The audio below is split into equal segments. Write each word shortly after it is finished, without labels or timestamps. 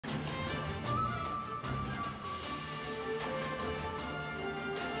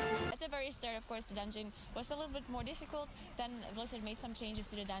very start, of course, the dungeon was a little bit more difficult. Then Blizzard made some changes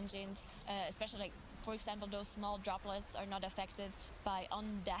to the dungeons, especially like, for example, those small droplets are not affected by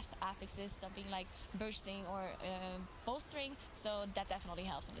on-death affixes, something like bursting or bolstering, so that definitely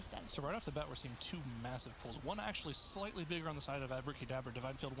helps in this sense. So right off the bat, we're seeing two massive pulls. One actually slightly bigger on the side of Abrakeydabra.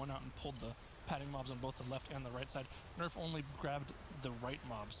 Divide Field went out and pulled the padding mobs on both the left and the right side. Nerf only grabbed the right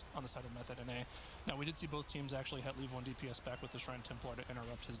mobs on the side of Method and A. Now, we did see both teams actually leave one DPS back with the Shrine Templar to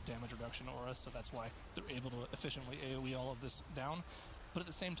interrupt his damage reduction aura, so that's why they're able to efficiently AoE all of this down. But at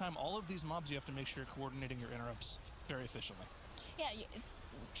the same time, all of these mobs, you have to make sure you're coordinating your interrupts very efficiently. Yeah, it's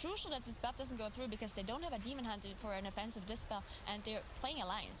crucial that this buff doesn't go through because they don't have a Demon Hunter for an offensive Dispel, and they're playing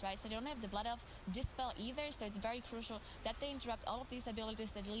Alliance, right? So they don't have the Blood Elf Dispel either, so it's very crucial that they interrupt all of these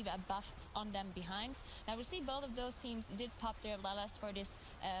abilities that leave a buff on them behind. Now, we see both of those teams did pop their Lelas for this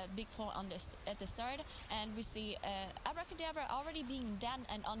big pull on this, at the start, and we see Abrakeydabra already being done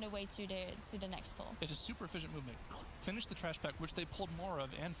and on the way to the next pull. It is super efficient movement. Finish the trash pack, which they pulled more of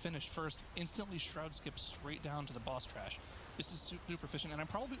and finished first. Instantly Shroud skip straight down to the boss trash. This is super efficient, and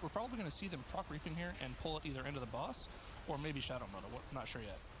we're probably going to see them proc reaping here and pull it either into the boss or maybe Shadow Mode. I'm not sure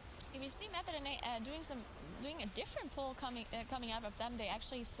yet. If we see Method and A doing a different pull coming out of them, they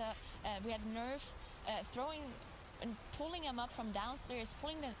actually saw we had Nerf throwing and pulling them up from downstairs,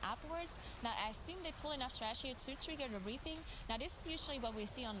 pulling them upwards. Now, I assume they pull enough trash here to trigger the reaping. Now, this is usually what we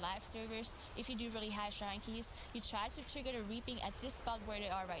see on live servers. If you do really high shrine keys, you try to trigger the reaping at this spot where they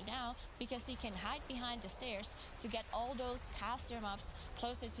are right now, because you can hide behind the stairs to get all those caster mobs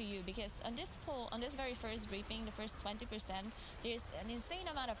closer to you. Because on this pull, on this very first reaping, the first 20%, there's an insane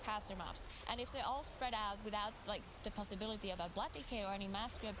amount of caster mobs. And if they're all spread out without like the possibility of a blood decay or any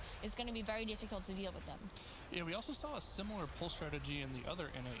mass grip, it's going to be very difficult to deal with them. Yeah, we also saw a similar pull strategy in the other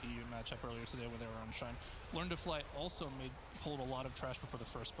NAEU matchup earlier today where they were on Shrine. Learn to Fly also pulled a lot of trash before the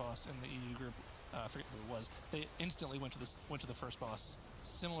first boss in the EU group. I forget who it was. They instantly went to the first boss,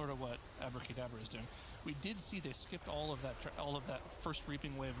 similar to what Abrakeydabra is doing. We did see they skipped all of that first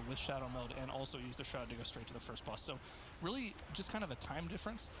reaping wave with Shadow Meld and also used the Shroud to go straight to the first boss. So really just kind of a time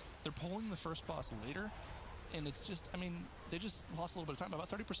difference. They're pulling the first boss later, and it's just, I mean, they just lost a little bit of time, about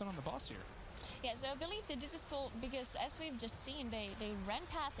 30% on the boss here. Yeah, so I believe that this is pull because, as we've just seen, they ran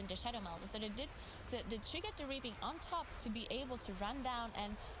past into Shadow Meld. So they triggered the reaping on top to be able to run down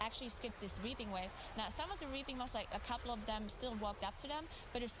and actually skip this reaping wave. Now, some of the reaping mobs, like a couple of them, still walked up to them,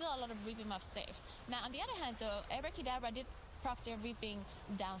 but there's still a lot of reaping mobs safe. Now, on the other hand, though, Abrakeydabra did proc their reaping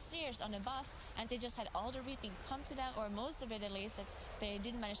downstairs on the boss, and they just had all the reaping come to them, or most of it at least, that they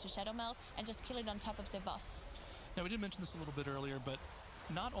didn't manage to Shadow Meld and just kill it on top of the boss. Now, we did mention this a little bit earlier, but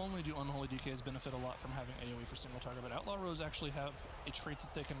not only do Unholy DKs benefit a lot from having AoE for single target, but Outlaw Rogues actually have a trait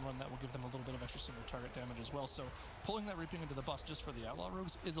that they can run that will give them a little bit of extra single target damage as well. So pulling that reaping into the boss just for the Outlaw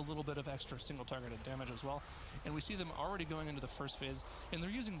Rogues is a little bit of extra single targeted damage as well. And we see them already going into the first phase, and they're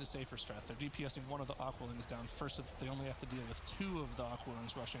using the safer strat. They're DPSing one of the Aqualings down first if they only have to deal with two of the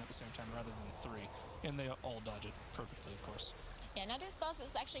Aqualings rushing at the same time rather than three. And they all dodge it perfectly, of course. Yeah, now this boss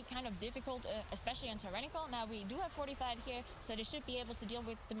is actually kind of difficult, especially on Tyrannical. Now we do have Fortified here, so they should be able to deal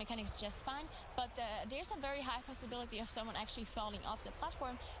with the mechanics just fine, but there's a very high possibility of someone actually falling off the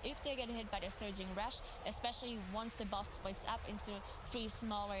platform if they get hit by the Surging Rush, especially once the boss splits up into 3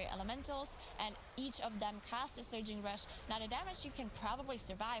 smaller elementals, and each of them casts a Surging Rush. Now the damage you can probably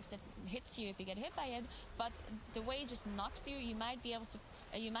survive that hits you if you get hit by it, but the way it just knocks you, you might be able to,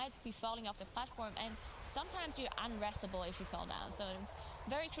 you might be falling off the platform, and sometimes you're unrestable if you fall down. So it's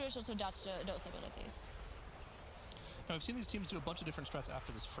very crucial to dodge those abilities. Now, we've seen these teams do a bunch of different strats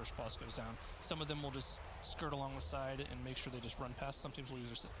after this first boss goes down. Some of them will just skirt along the side and make sure they just run past. Some teams will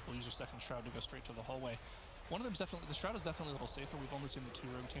use their second Shroud to go straight to the hallway. One of them's definitely, the Shroud is definitely a little safer. We've only seen the 2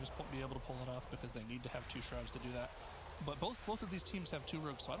 rogue teams be able to pull it off because they need to have 2 Shrouds to do that. But both of these teams have 2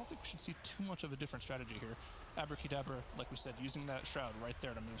 rogues, so I don't think we should see too much of a different strategy here. Abrakeydabra, like we said, using that Shroud right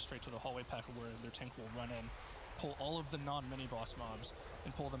there to move straight to the hallway pack where their tank will run in, pull all of the non-mini boss mobs,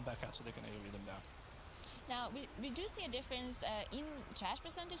 and pull them back out so they can AoE them down. Now, we do see a difference in trash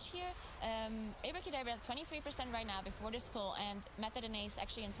percentage here. Abrakeydabra at 23% right now before this pull, and Method and A is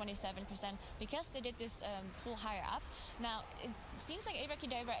actually in 27% because they did this pull higher up. Now, it seems like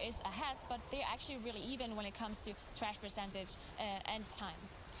Abrakeydabra is ahead, but they're actually really even when it comes to trash percentage and time.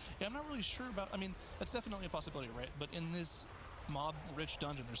 Yeah, I'm not really sure about, I mean, that's definitely a possibility, right? But in this mob-rich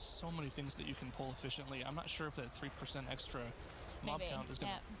dungeon, there's so many things that you can pull efficiently. I'm not sure if that 3% extra mob count is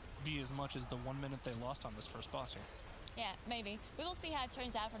going to be as much as the 1 minute they lost on this first boss here. Yeah, maybe. We will see how it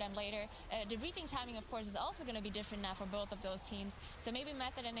turns out for them later. The reaping timing, of course, is also going to be different now for both of those teams. So maybe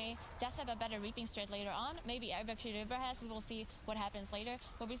Method and A does have a better reaping strat later on. Maybe Abrakeydabra has. We will see what happens later.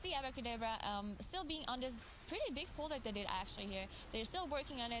 But we see Abrakeydabra still being on this pretty big pull that they did actually here. They're still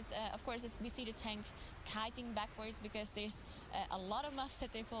working on it. Of course, we see the tank kiting backwards because there's a lot of mobs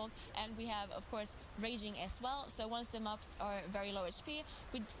that they pulled. And we have, of course, raging as well. So once the mobs are very low HP,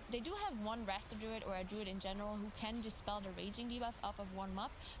 they do have one Raster Druid or a Druid in general who can dispel the raging debuff off of one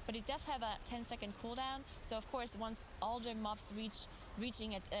mob, but it does have a 10-second cooldown. So of course, once all the mobs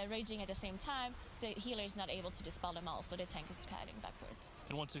raging at the same time, the healer is not able to dispel them all, so the tank is kiting backwards.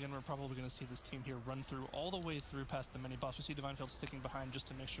 And once again, we're probably going to see this team here run through all the way through past the mini boss. We see Divinefield sticking behind just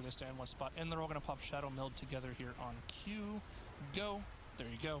to make sure they stay in one spot, and they're all going to pop Shadow Meld together here on Q. Go. There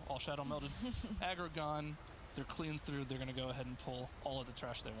you go. All Shadow Melded. Aggro gone. They're clean through. They're going to go ahead and pull all of the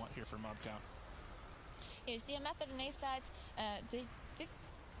trash they want here for mob count. You see a Method and A side, they did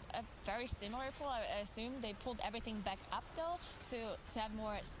a very similar pull. I assume they pulled everything back up though to have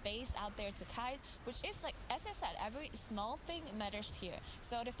more space out there to kite, which is like, as I said, every small thing matters here.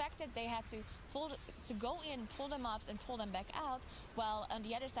 So the fact that they had to go in, pull the mobs and pull them back out, while on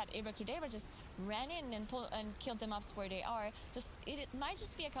the other side Abrakeydabra just ran in and killed the mobs where they are. It might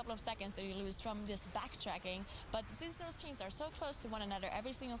just be a couple of seconds that you lose from this backtracking, but since those teams are so close to one another,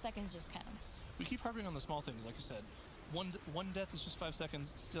 every single second just counts. We keep harping on the small things, like you said. One death is just 5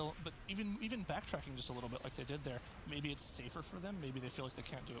 seconds still, but even backtracking just a little bit like they did there, maybe it's safer for them. Maybe they feel like they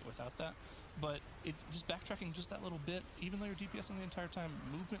can't do it without that. But it's just backtracking just that little bit, even though you're DPSing the entire time,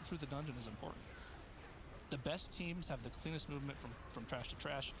 movement through the dungeon is important. The best teams have the cleanest movement from trash to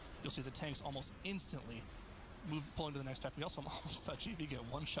trash. You'll see the tanks almost instantly pulling to the next pack. We also almost saw GB get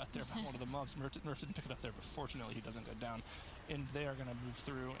one shot there by one of the mobs. Murph didn't pick it up there, but fortunately he doesn't go down. And they are going to move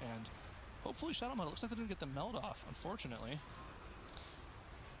through and hopefully Shadow Meld. It looks like they didn't get the meld off, unfortunately.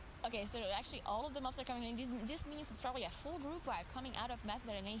 Okay, so actually all of the mobs are coming in. This means it's probably a full group wipe coming out of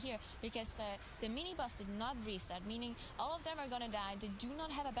Method and A here, because the mini boss did not reset, meaning all of them are gonna die. They do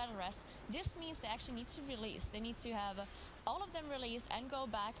not have a battle rest. This means they actually need to release. They need to have all of them released and go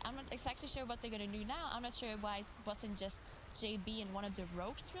back. I'm not exactly sure what they're gonna do now. I'm not sure why it wasn't just JB and one of the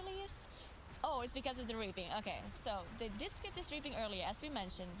rogues release. Oh, it's because of the reaping. Okay, so they did skip this reaping earlier, as we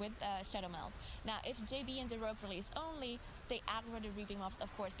mentioned, with Shadow Meld. Now, if JB and the rogue release only, they aggro the reaping mobs,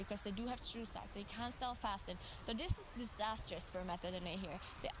 of course, because they do have true sight, so you can't stealth past it. So this is disastrous for Method and A here.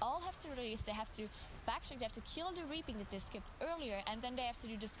 They all have to release, they have to backtrack, they have to kill the reaping that they skipped earlier, and then they have to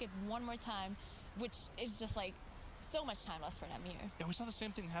do the skip one more time, which is just like so much time lost for them here. Yeah, we saw the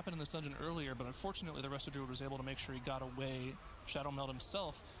same thing happen in this dungeon earlier, but unfortunately the Raster Druid was able to make sure he got away Shadow Meld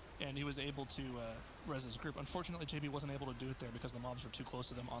himself, and he was able to res his group. Unfortunately, JB wasn't able to do it there because the mobs were too close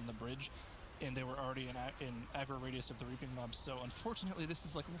to them on the bridge, and they were already in aggro radius of the reaping mobs. So unfortunately, this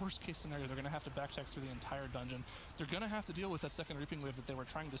is like worst case scenario. They're going to have to backtrack through the entire dungeon. They're going to have to deal with that second reaping wave that they were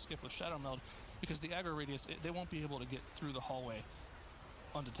trying to skip with Shadow Meld, because the aggro radius, they won't be able to get through the hallway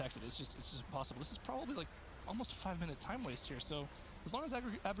undetected. It's just impossible. This is probably like almost a 5-minute time waste here. So as long as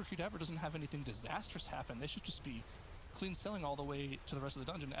Abrakeydabra doesn't have anything disastrous happen, they should just be clean sailing all the way to the rest of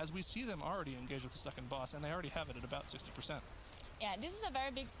the dungeon, as we see them already engage with the second boss, and they already have it at about 60%. Yeah, this is a very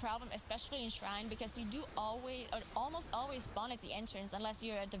big problem, especially in Shrine, because you do always, or almost always spawn at the entrance unless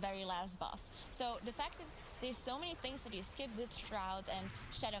you're at the very last boss. So the fact that there's so many things that you skip with Shroud and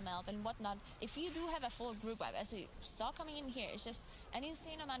Shadow Meld and whatnot, if you do have a full group wipe, as we saw coming in here, it's just an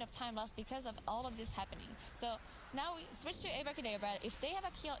insane amount of time lost because of all of this happening. So now we switch to Abrakeydabra. If they have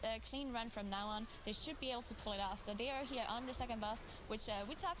a clean run from now on, they should be able to pull it off. So they are here on the second boss, which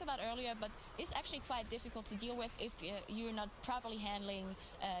we talked about earlier, but it's actually quite difficult to deal with if you're not properly handling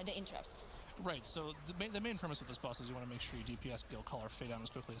the interrupts. Right, so the main premise of this boss is you want to make sure you DPS Gale Caller Fade down as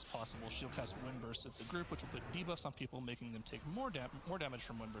quickly as possible. Shield cast Wind Burst at the group, which will put debuffs on people, making them take more damage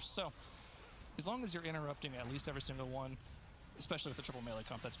from Wind Burst. So as long as you're interrupting at least every single one, especially with the triple melee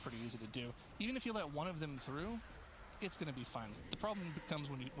comp, that's pretty easy to do. Even if you let one of them through, it's going to be fine. The problem becomes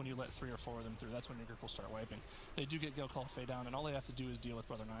when you let 3 or 4 of them through. That's when your group will start wiping. They do get Gale Caller Fade down, and all they have to do is deal with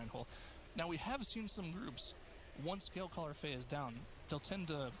Brother Ninehole. Now, we have seen some groups, once Gale Caller Fade is down, they'll tend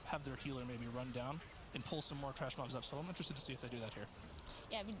to have their healer maybe run down and pull some more trash mobs up, so I'm interested to see if they do that here.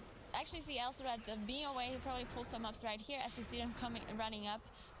 Yeah, we actually see Azeroth being away. He probably pulls some mobs right here as you see them running up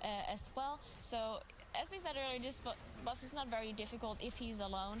as well. So as we said earlier, this boss is not very difficult if he's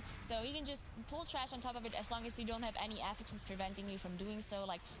alone. So you can just pull trash on top of it as long as you don't have any affixes preventing you from doing so,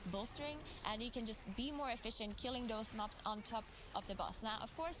 like bolstering, and you can just be more efficient killing those mobs on top of the boss. Now,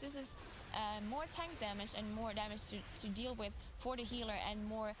 of course, this is more tank damage and more damage to deal with for the healer and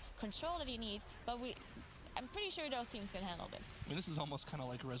more control that you need, but I'm pretty sure those teams can handle this. I mean, this is almost kind of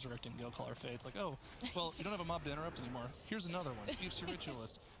like resurrecting Galecaller Fae. It's like, oh, well, you don't have a mob to interrupt anymore. Here's another one. Deep Sea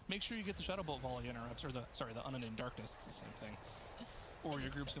Ritualist. Make sure you get the Shadow Bolt volley interrupts, or the Ununnamed Darkness. It's the same thing. Or your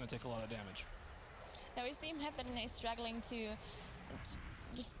group's going to take a lot of damage. Now we see Method and A struggling to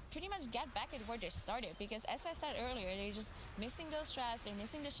just pretty much get back at where they started, because as I said earlier, they're just missing those strats, they're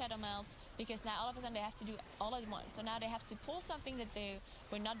missing the Shadow Melts, because now all of a sudden they have to do all at once. So now they have to pull something that they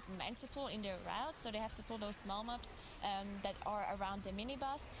were not meant to pull in their route, so they have to pull those small mobs that are around the mini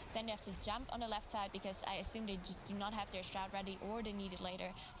boss. Then they have to jump on the left side, because I assume they just do not have their shroud ready, or they need it later.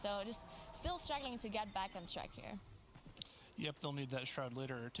 So just still struggling to get back on track here. Yep, they'll need that shroud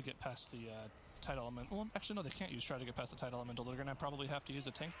later to get past the Tide Element. Well, actually, no, they can't use Shroud to get past the Tide Elemental. They're going to probably have to use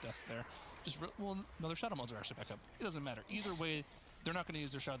a tank death there. Well, no, their Shadow Modes are actually back up. It doesn't matter. Either way, they're not going to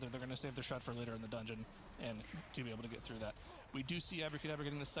use their Shroud there. They're going to save their Shroud for later in the dungeon and to be able to get through that. We do see Abrakeydabra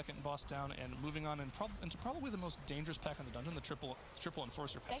getting the second boss down and moving on into probably the most dangerous pack in the dungeon, the triple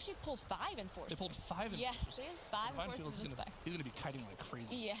Enforcer pack. They actually pulled 5 Enforcers. They pulled 5 Enforcers. Yes, there's 5 Enforcers in this pack. He's going to be kiting like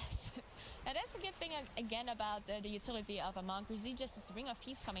crazy. Yes. Now that's the good thing, again, about the utility of a Monk. We see just this Ring of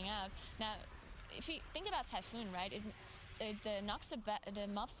Peace coming out. Now, if you think about Typhoon, right, it knocks the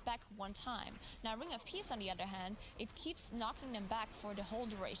mobs back one time. Now, Ring of Peace, on the other hand, it keeps knocking them back for the whole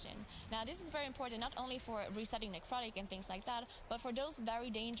duration. Now, this is very important, not only for resetting necrotic and things like that, but for those very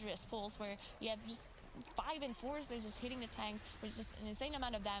dangerous pulls where you have just 5 Enforcers just hitting the tank with just an insane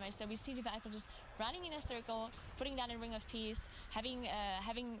amount of damage. So we see the Viper just running in a circle, putting down a Ring of Peace, having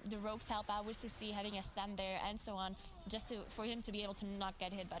the rogues help out with CC, having a stand there, and so on, just for him to be able to not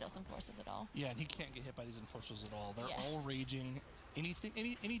get hit by those Enforcers at all. Yeah, and he can't get hit by these Enforcers at all. They're all raging. Any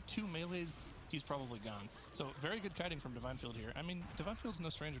 2 melees, he's probably gone. So very good kiting from Divinefield here. I mean, Divinefield's no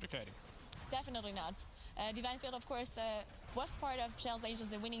stranger to kiting. Definitely not. Divinefield, of course, was part of Shell's Angels,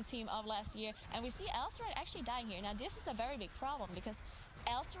 the winning team of last year, and we see Azeroth actually dying here. Now, this is a very big problem, because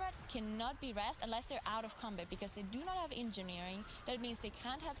Azeroth cannot be rest unless they're out of combat, because they do not have engineering. That means they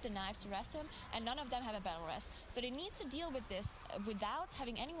can't have the knives to rest him, and none of them have a battle rest. So they need to deal with this without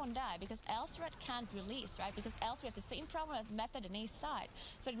having anyone die, because Azeroth can't release, right? Because else we have the same problem at Method and Ace side.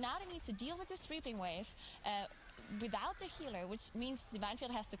 So now they need to deal with this Reaping Wave without the healer, which means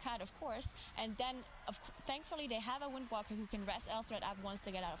Divinefield has to cut, of course, and then thankfully they have a Windwalker who can rest Azeroth up once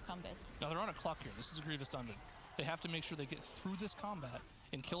they get out of combat. Now they're on a clock here. This is a Grievous dungeon. They have to make sure they get through this combat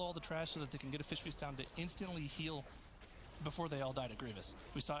and kill all the trash so that they can get a Fish Feast down to instantly heal before they all die to Grievous.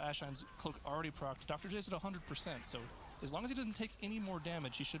 We saw Ashine's cloak already procced. Dr. J's at 100%, so as long as he doesn't take any more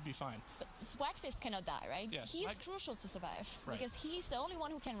damage, he should be fine. But Swagfist cannot die, right? Yeah, he's crucial to survive, because he's the only one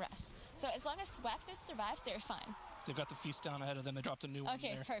who can rest. So as long as Swagfist survives, they're fine. They've got the Feast down ahead of them. They dropped a new one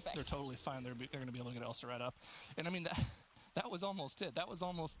there. Okay, perfect. They're totally fine. They're going to be able to get Elsarat up. And I mean, that was almost it. That was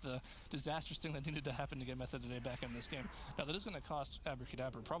almost the disastrous thing that needed to happen to get Method today back in this game. Now, that is going to cost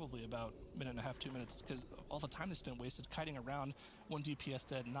Abrakeydabra probably about a minute and a half, 2 minutes, because all the time they spent wasted kiting around, 1 DPS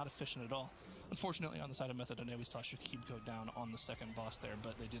dead, not efficient at all. Unfortunately, on the side of Method today, we saw Shakib go down on the second boss there,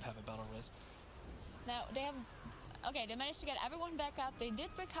 but they did have a battle res. Now, they managed to get everyone back up. They did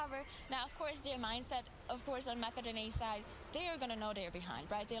recover. Now, of course, their mindset, of course, on Method and A side, they are going to know they're behind,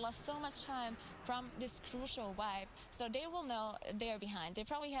 right? They lost so much time from this crucial wipe, so they will know they're behind. They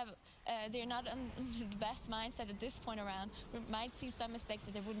probably have, they're not on the best mindset at this point around. We might see some mistakes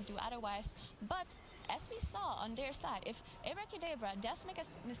that they wouldn't do otherwise, but as we saw on their side, if Abrakeydabra does make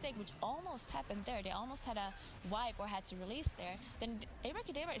a mistake, which almost happened there, they almost had a wipe or had to release there, then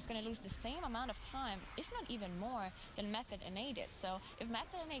Abrakeydabra is going to lose the same amount of time, if not even more, than Method and A did. So if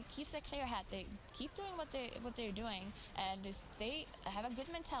Method and A keeps a clear head, they keep doing what they're doing, and they have a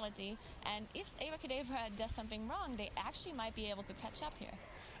good mentality, and if Abrakeydabra does something wrong, they actually might be able to catch up here.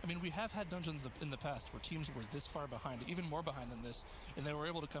 I mean, we have had dungeons in the past where teams were this far behind, even more behind than this, and they were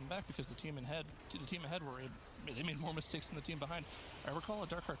able to come back because the team ahead they made more mistakes than the team behind. I recall a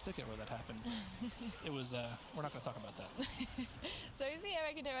Dark Heart Thicket where that happened. It was, we're not going to talk about that. So you see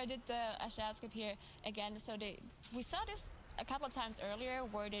Abrakeydabra did a shadow skip here again. So we saw this a couple of times earlier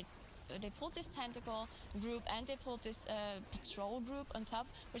where they pulled this tentacle group and they pulled this patrol group on top,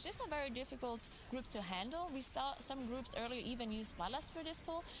 which is a very difficult group to handle. We saw some groups earlier even use Bloodlust for this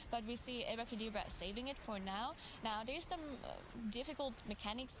pull, but we see Abrakeydabra saving it for now. Now, there's some difficult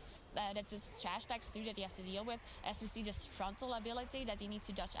mechanics that this trash bags do that you have to deal with, as we see this frontal ability that you need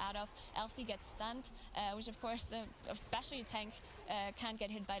to dodge out of. LC gets stunned, which of course, especially a tank, can't get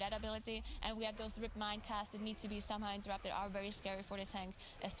hit by that ability. And we have those Rip Mind casts that need to be somehow interrupted, are very scary for the tank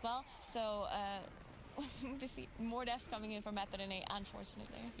as well. So we see more deaths coming in from Method and A,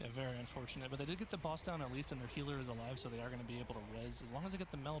 unfortunately. Yeah, very unfortunate. But they did get the boss down at least, and their healer is alive, so they are going to be able to res as long as they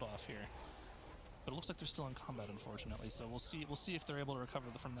get the meld off here. but it looks like they're still in combat, unfortunately. So we'll see if they're able to recover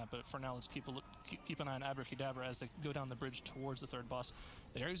from that. But for now, let's keep an eye on Abrakeydabra as they go down the bridge towards the third boss.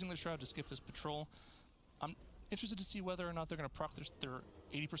 They are using their Shroud to skip this patrol. I'm interested to see whether or not they're going to proc their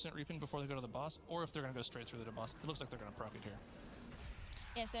 80% reaping before they go to the boss, or if they're going to go straight through to the boss. It looks like they're going to proc it here.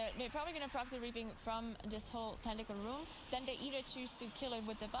 Yeah, so they're probably going to proc the reaping from this whole tentacle room. Then they either choose to kill it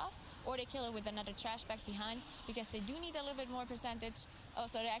with the boss, or they kill it with another trash bag behind, because they do need a little bit more percentage. Oh,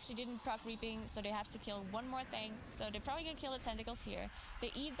 so they actually didn't proc reaping, so they have to kill one more thing. So they're probably going to kill the tentacles here.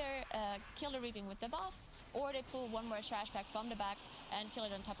 They either kill the reaping with the boss, or they pull one more trash bag from the back and kill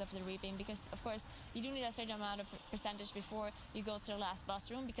it on top of the reaping, because of course you do need a certain amount of percentage before you go to the last boss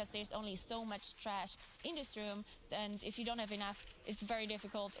room, because there's only so much trash in this room, and if you don't have enough, it's very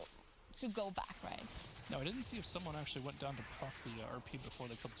difficult to go back, right? No, I didn't see if someone actually went down to proc the RP before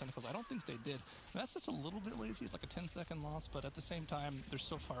they killed the tentacles. I don't think they did. That's just a little bit lazy. It's like a 10-second loss, but at the same time, they're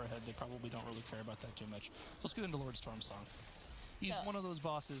so far ahead, they probably don't really care about that too much. So let's get into Lord Stormsong. He's one of those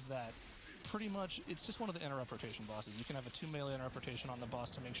bosses that pretty much, it's just one of the interrupt rotation bosses. You can have a 2 melee interrupt rotation on the boss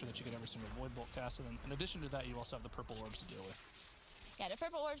to make sure that you get every single Void Bolt cast, and then in addition to that, you also have the purple orbs to deal with. Yeah, the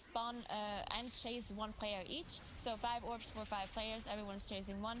purple orbs spawn and chase one player each. So 5 orbs for 5 players, everyone's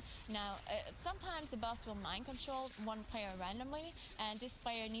chasing one. Now, sometimes the boss will mind control one player randomly, and this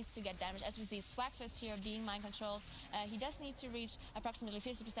player needs to get damaged. As we see Swagfist here being mind controlled, he does need to reach approximately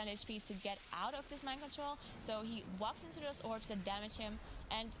 50% HP to get out of this mind control. So he walks into those orbs that damage him,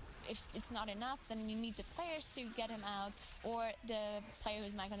 and if it's not enough, then you need the players to get him out, or the player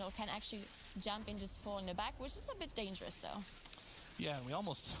who's mind control can actually jump in, just pull in the back, which is a bit dangerous though. Yeah, and we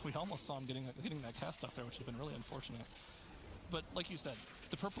almost saw him getting that cast off there, which has been really unfortunate. But like you said,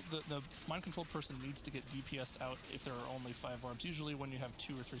 the mind-controlled person needs to get DPS'd out if there are only 5 orbs. Usually when you have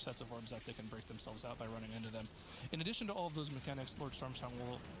 2 or 3 sets of orbs out, they can break themselves out by running into them. In addition to all of those mechanics, Lord Stormsong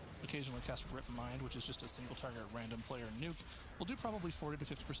will occasionally cast Rip Mind, which is just a single target random player nuke. Will do probably 40 to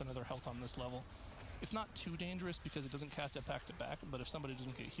 50% of their health on this level. It's not too dangerous because it doesn't cast it back to back, but if somebody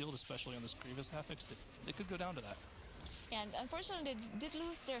doesn't get healed, especially on this Grievous Havocs, they could go down to that. And unfortunately, they did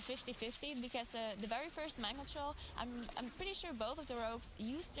lose their 50-50 because the very first mind control, I'm pretty sure both of the rogues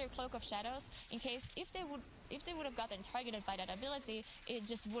used their Cloak of Shadows in case if they would have gotten targeted by that ability, it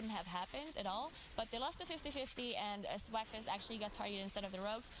just wouldn't have happened at all. But they lost the 50-50, and Swagfist actually got targeted instead of the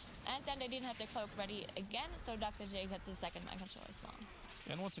rogues. And then they didn't have their cloak ready again, so Dr. J got the second mind control as well.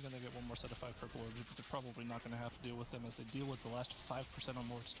 And once again, they get one more set of 5 purple orbs, but they're probably not going to have to deal with them as they deal with the last 5% on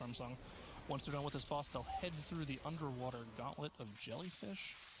Lord Stormsong. Once they're done with this boss, they'll head through the underwater gauntlet of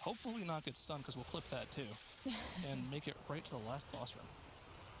jellyfish. Hopefully not get stunned, because we'll clip that too. And make it right to the last boss room.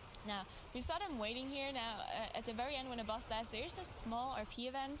 Now, we saw them waiting here. Now, at the very end when the boss dies, there's a small RP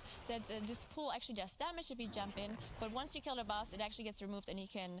event that this pool actually does damage if you jump in, but once you kill the boss, it actually gets removed and he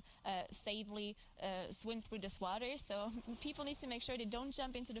can safely swim through this water. So people need to make sure they don't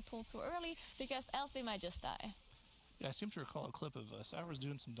jump into the pool too early, because else they might just die. Yeah, I seem to recall a clip of Sours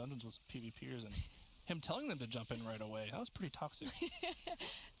doing some dungeons with some PvPers and him telling them to jump in right away. That was pretty toxic.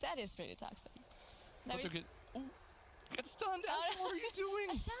 That is pretty toxic. But get stunned! What are you doing?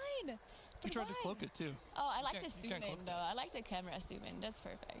 A shine! You tried to cloak it too. Oh, I like the zoom in though. I like the camera zoom in. That's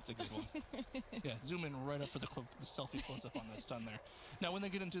perfect. It's a good one. Yeah, zoom in right up for the selfie close-up on that stun there. Now, when they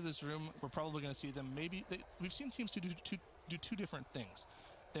get into this room, we're probably going to see them we've seen teams do 2 different things.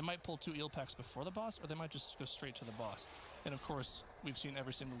 They might pull 2 eel packs before the boss, or they might just go straight to the boss. And of course, we've seen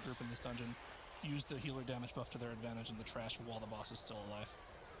every single group in this dungeon use the healer damage buff to their advantage in the trash while the boss is still alive.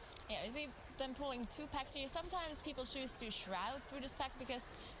 Yeah, you see them pulling 2 packs here. Sometimes people choose to shroud through this pack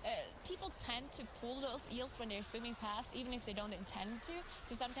because people tend to pull those eels when they're swimming past, even if they don't intend to.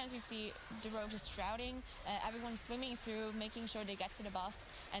 So sometimes we see the rogue just shrouding, everyone swimming through, making sure they get to the boss,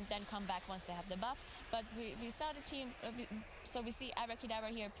 and then come back once they have the buff. But we saw the team, so we see Abrakeydabra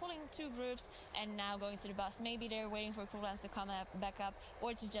here pulling 2 groups and now going to the boss. Maybe they're waiting for cooldowns to come back up,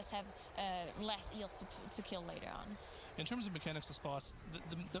 or to just have less eels to kill later on. In terms of mechanics, this boss,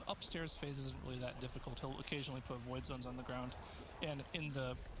 the upstairs phase isn't really that difficult. He'll occasionally put void zones on the ground, and in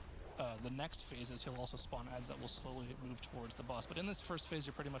the next phases, he'll also spawn adds that will slowly move towards the boss. But in this first phase,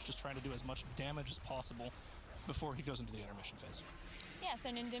 you're pretty much just trying to do as much damage as possible before he goes into the intermission phase. Yeah, so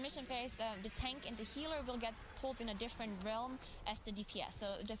in the intermission phase, the tank and the healer will get pulled in a different realm as the DPS. So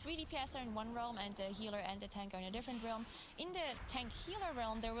the 3 DPS are in one realm, and the healer and the tank are in a different realm. In the tank-healer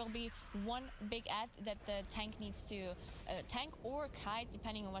realm, there will be one big ad that the tank needs to tank or kite,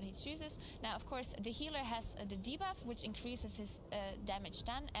 depending on what he chooses. Now, of course, the healer has the debuff, which increases his damage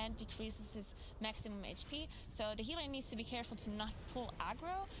done and decreases his maximum HP. So the healer needs to be careful to not pull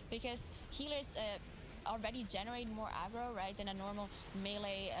aggro, because healers already generate more aggro, right, than a normal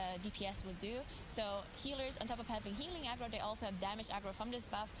melee DPS would do. So healers, on top of having healing aggro, they also have damage aggro from this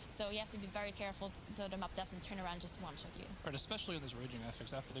buff. So you have to be very careful so the map doesn't turn around and just one-shot you. Right, especially in these raging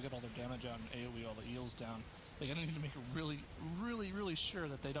affix, after they get all their damage out and AoE all the eels down, they're going to need to make it really sure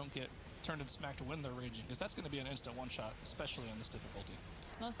that they don't get turned and smacked when they're raging, because that's going to be an instant one-shot, especially on this difficulty.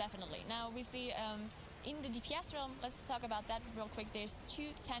 Most definitely. Now we see in the DPS realm, let's talk about that real quick. There's two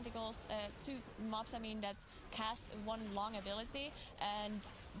tentacles, two mobs, that cast one long ability, and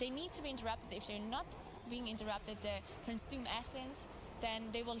they need to be interrupted. If they're not being interrupted, they consume essence, then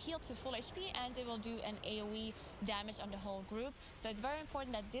they will heal to full HP and they will do an AoE damage on the whole group. So it's very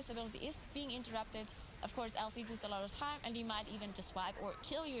important that this ability is being interrupted. Of course, else you lose a lot of time and you might even just swipe or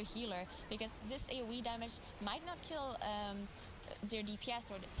kill your healer, because this AoE damage might not kill their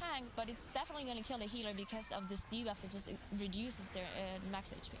DPS or the tank, but it's definitely going to kill the healer because of this debuff that just reduces their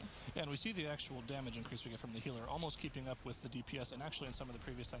max HP. Yeah, and we see the actual damage increase we get from the healer almost keeping up with the DPS, and actually in some of the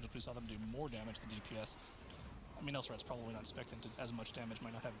previous times we saw them do more damage than DPS. Elsewhere's probably not expecting to as much damage,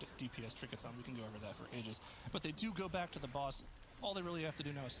 might not have DPS trinkets on. We can go over that for ages. But they do go back to the boss. All they really have to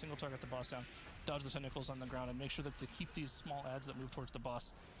do now is single target the boss down, dodge the tentacles on the ground, and make sure that they keep these small adds that move towards the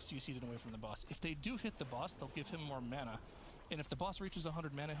boss CC'd away from the boss. If they do hit the boss, they'll give him more mana. And if the boss reaches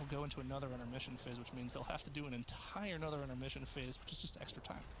 100 mana, he'll go into another intermission phase, which means they'll have to do an entire another intermission phase, which is just extra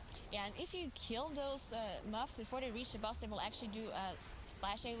time. Yeah, and if you kill those mobs before they reach the boss, they will actually do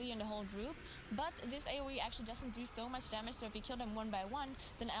splash AoE on the whole group. But this AoE actually doesn't do so much damage, so if you kill them one by one,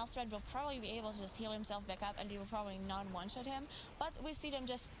 then Alstrad will probably be able to just heal himself back up and they will probably not one-shot him. But we see them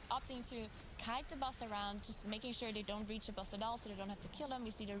just opting to kite the boss around, just making sure they don't reach the boss at all so they don't have to kill him.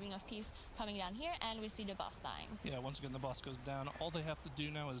 We see the Ring of Peace coming down here and we see the boss dying. Yeah, once again the boss goes down. All they have to do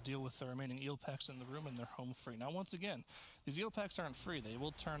now is deal with the remaining eel packs in the room and they're home free. Now once again, these eel packs aren't free. They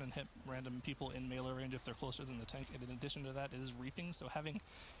will turn and hit random people in melee range if they're closer than the tank, and in addition to that is reaping, so having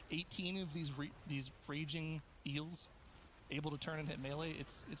 18 of these raging eels able to turn and hit melee,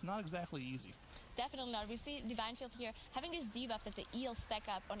 it's not exactly easy. Definitely not. We see Divine Field here having this debuff that the eels stack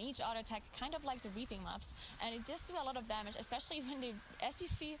up on each auto attack, kind of like the reaping mobs, and it does do a lot of damage, especially when they, as you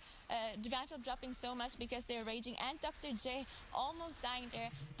see, Divine Field dropping so much because they're raging, and Dr. J almost dying there.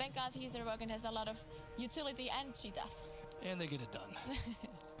 Thank God he's heroic and has a lot of utility and cheat death. And they get it done.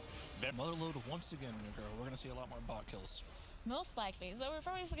 Motherload once again, new girl. We're going to see a lot more bot kills. Most likely. So we're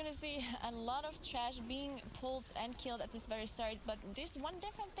probably going to see a lot of trash being pulled and killed at this very start. But there's one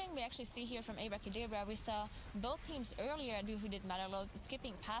different thing we actually see here from Abrakeydabra. We saw both teams earlier who did Motherload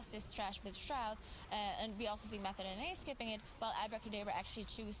skipping past this trash with Shroud. And we also see Method and A skipping it, while Abrakeydabra actually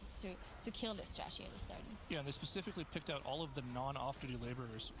chooses to kill this trash here at the start. Yeah, and they specifically picked out all of the non-off-duty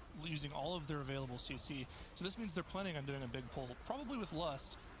laborers using all of their available CC. So this means they're planning on doing a big pull, probably with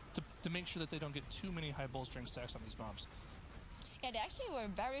Lust, to make sure that they don't get too many high bolstering stacks on these mobs. Yeah, they actually were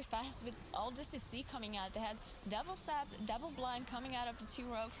very fast with all this CC coming out. They had double sap, double blind coming out of the two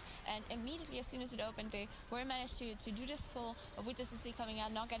rogues, and immediately as soon as it opened, they were managed to do this pull with the CC coming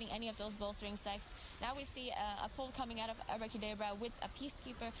out, not getting any of those bolstering stacks. Now we see a pull coming out of Abrakeydabra with a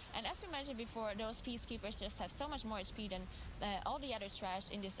Peacekeeper, and as we mentioned before, those Peacekeepers just have so much more HP than all the other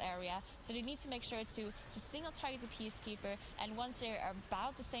trash in this area, so they need to make sure to just single target the Peacekeeper, and once they're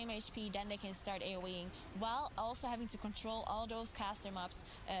about the same HP, then they can start AoEing, while also having to control all those caster mobs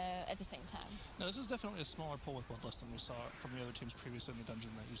at the same time. Now this is definitely a smaller pull with Bloodlust than we saw from the other teams previously in the dungeon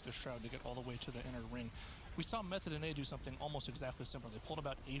that used their Shroud to get all the way to the inner ring. We saw Method and A do something almost exactly similar. They pulled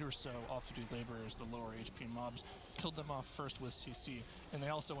about 8 or so off-duty laborers, the lower HP mobs, killed them off first with CC, and they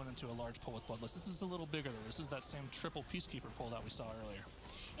also went into a large pull with Bloodlust. This is a little bigger though. This is that same triple Peacekeeper pull that we saw earlier.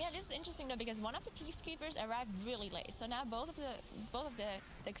 Yeah, this is interesting though, because one of the Peacekeepers arrived really late. So now both of the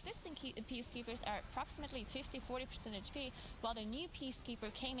existing Peacekeepers are approximately 50-40% HP, while the new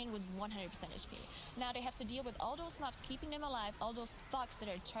Peacekeeper came in with 100% HP. Now they have to deal with all those mobs, keeping them alive, all those thugs that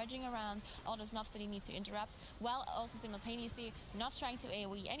are charging around, all those mobs that they need to interrupt, while also simultaneously not trying to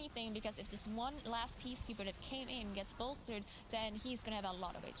AoE anything, because if this one last Peacekeeper that came in gets bolstered, then he's going to have a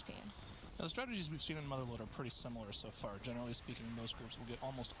lot of HP. Now, the strategies we've seen in Motherload are pretty similar so far. Generally speaking, most groups will get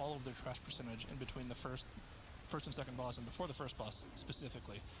almost all of their trash percentage in between the first and second boss and before the first boss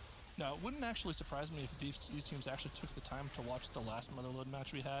specifically. Now, it wouldn't actually surprise me if these teams actually took the time to watch the last Motherload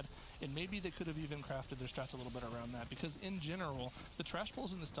match we had, and maybe they could have even crafted their strats a little bit around that, because in general, the trash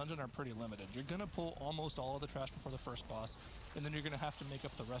pulls in this dungeon are pretty limited. You're going to pull almost all of the trash before the first boss, and then you're going to have to make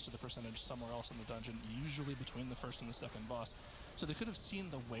up the rest of the percentage somewhere else in the dungeon, usually between the first and the second boss. So they could have seen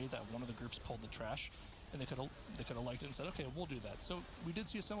the way that one of the groups pulled the trash, and they could have liked it and said, okay, we'll do that. So we did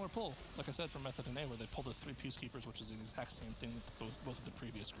see a similar pull, like I said, from Method and A, where they pulled the 3 Peacekeepers, which is the exact same thing that both of the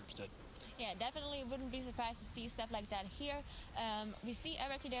previous groups did. Yeah, definitely wouldn't be surprised to see stuff like that here. We see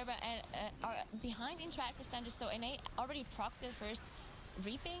Abrakeydabra are behind in track percentage, so NA already procced their first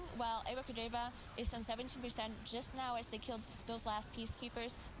reaping, while Abrakeydabra is on 17% just now as they killed those last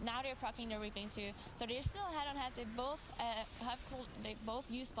Peacekeepers. Now they're proccing their reaping too, so they're still head on head. They both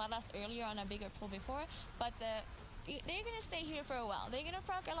used Bloodlust earlier on a bigger pool before, but they're gonna stay here for a while. They're gonna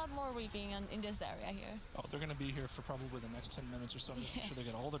proc a lot more reaping in this area here. Oh, they're gonna be here for probably the next 10 minutes or so, making sure they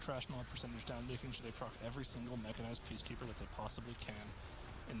get all the trash mob percentage down, making sure they proc every single mechanized Peacekeeper that they possibly can,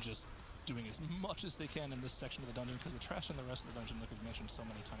 and just doing as much as they can in this section of the dungeon, because the trash in the rest of the dungeon, like we've mentioned so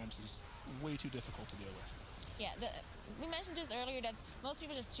many times, is way too difficult to deal with. Yeah, we mentioned this earlier, that most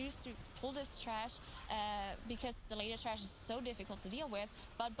people just choose to pull this trash because the later trash is so difficult to deal with,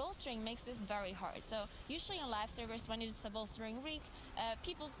 but bolstering makes this very hard. So usually on live servers, when it's a bolstering week,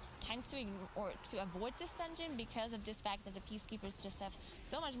 people tend to ignore or to avoid this dungeon because of this fact that the Peacekeepers just have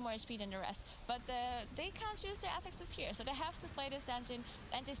so much more HP than the rest. But they can't choose their affixes here, so they have to play this dungeon,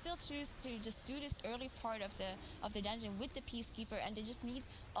 and they still choose to just do this early part of the dungeon with the Peacekeeper, and they just need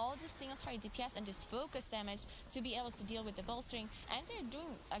all this single target DPS and this focus damage to be able to deal with the bolstering, and they're doing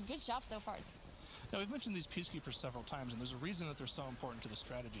a good job so far. Now, we've mentioned these Peacekeepers several times, and there's a reason that they're so important to the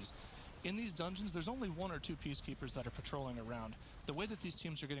strategies. In these dungeons, there's only 1 or 2 Peacekeepers that are patrolling around. The way that these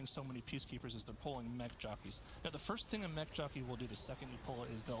teams are getting so many Peacekeepers is they're pulling mech jockeys. Now, the first thing a mech jockey will do the second you pull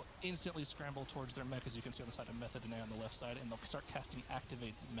it is they'll instantly scramble towards their mech, as you can see on the side of Method and A on the left side, and they'll start casting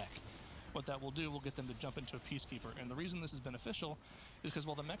Activate Mech. What that will do will get them to jump into a Peacekeeper. And the reason this is beneficial is because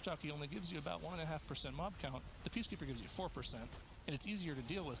while the mech jockey only gives you about 1.5% mob count, the Peacekeeper gives you 4%, and it's easier to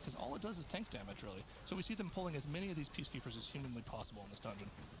deal with because all it does is tank damage, really. So we see them pulling as many of these Peacekeepers as humanly possible in this dungeon.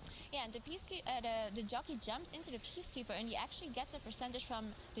 Yeah, and the jockey jumps into the Peacekeeper, and you actually get the percentage from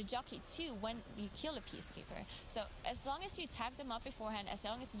the jockey too when you kill a Peacekeeper. So as long as you tag them up beforehand, as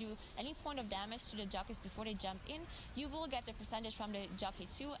long as you do any point of damage to the jockeys before they jump in, you will get the percentage from the jockey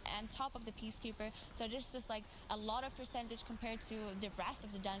too and top of the Peacekeeper. So there's just like a lot of percentage compared to the rest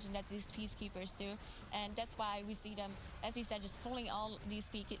of the dungeon that these Peacekeepers do, and that's why we see them, as you said, just pulling all these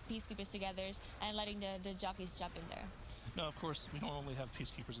Peacekeepers together and letting the jockeys jump in there. Now, of course, we don't only have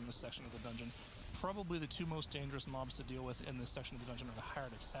Peacekeepers in this section of the dungeon. Probably the 2 most dangerous mobs to deal with in this section of the dungeon are the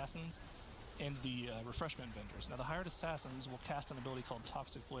Hired Assassins and the Refreshment Vendors. Now, the Hired Assassins will cast an ability called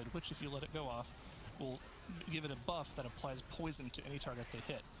Toxic Blade, which, if you let it go off, will give it a buff that applies poison to any target they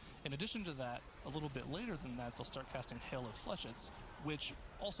hit. In addition to that, a little bit later than that, they'll start casting Hail of Flechets, which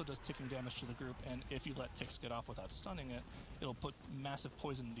also does ticking damage to the group, and if you let ticks get off without stunning it, it'll put massive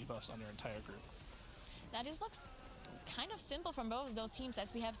poison debuffs on your entire group. Now, this looks kind of simple from both of those teams,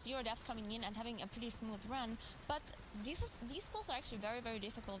 as we have 0 deaths coming in and having a pretty smooth run, but these pulls are actually very, very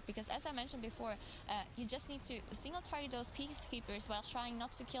difficult because, as I mentioned before, you just need to single target those Peacekeepers while trying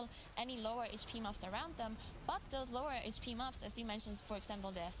not to kill any lower HP mobs around them. But those lower HP mobs, as you mentioned, for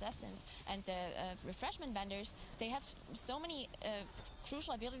example, the Assassins and the Refreshment Vendors, they have so many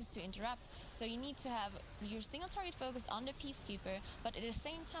crucial abilities to interrupt, so you need to have your single target focus on the Peacekeeper, but at the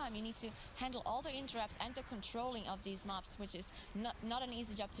same time you need to handle all the interrupts and the controlling of these mobs, which is not an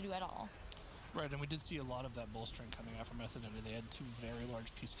easy job to do at all. Right, and we did see a lot of that bolstering coming out from Method, and they had 2 very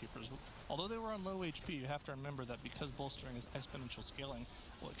large Peacekeepers. Although they were on low HP, you have to remember that because bolstering is exponential scaling,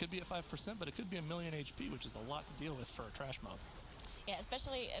 well, it could be at 5%, but it could be a million HP, which is a lot to deal with for a trash mob. Yeah,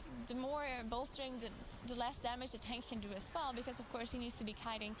 especially the more bolstering, the less damage the tank can do as well, because of course he needs to be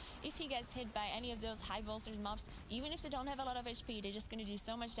kiting. If he gets hit by any of those high bolstered mobs, even if they don't have a lot of HP, they're just going to do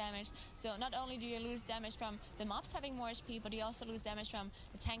so much damage. So not only do you lose damage from the mobs having more HP, but you also lose damage from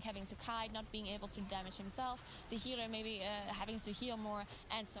the tank having to kite, not being able to damage himself, the healer maybe having to heal more,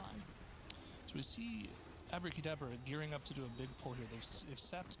 and so on. So we see Abrakeydabra gearing up to do a big pull here. They've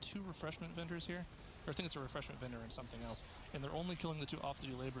sapped 2 Refreshment Vendors here. Or I think it's a Refreshment Vendor and something else, and they're only killing the 2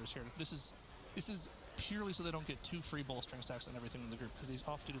 off-duty laborers here. This is purely so they don't get 2 free bolstering stacks on everything in the group, because these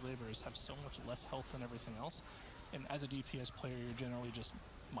off-duty laborers have so much less health than everything else, and as a DPS player, you're generally just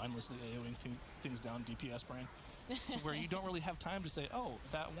mindlessly AoEing things down DPS brain, so where you don't really have time to say, oh,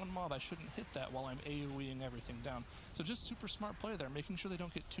 that one mob, I shouldn't hit that while I'm AoEing everything down. So just super smart play there, making sure they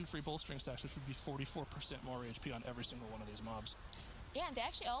don't get 2 free bolstering stacks, which would be 44% more HP on every single one of these mobs. Yeah, and they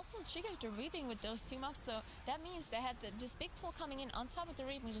actually also triggered the reaping with those 2 mobs, so that means they had this big pull coming in on top of the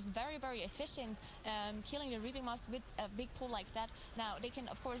reaping, which is very, very efficient, killing the reaping mobs with a big pull like that. Now, they can,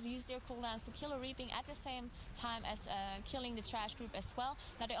 of course, use their cooldowns to kill a reaping at the same time as killing the trash group as well.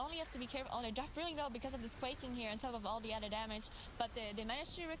 Now, they only have to be careful. Oh, they dropped really low because of this quaking here on top of all the other damage, but they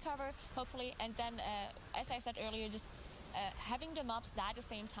managed to recover, hopefully, and then, as I said earlier, just having the mobs die at the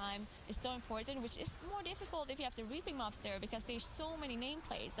same time is so important, which is more difficult if you have the reaping mobs there, because there's so many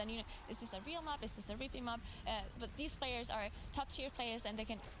nameplates, and you know, is this a real mob, is this a reaping mob, but these players are top tier players and they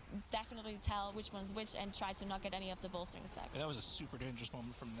can definitely tell which one's which and try to not get any of the bolstering stacks. Yeah, that was a super dangerous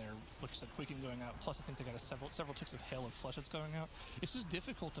moment from there. Like I said, quaking going out, plus I think they got several ticks of hail of flechets going out. It's just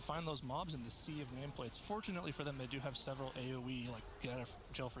difficult to find those mobs in the sea of nameplates. Fortunately for them, they do have several AoE, like get out of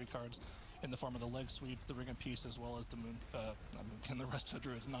jail free cards in the form of the leg sweep, the ring of peace, as well as the and the rest of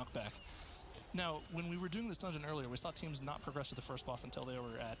Druid's knockback. Now, when we were doing this dungeon earlier, we saw teams not progress to the first boss until they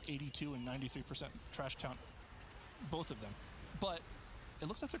were at 82 and 93% trash count, both of them. But it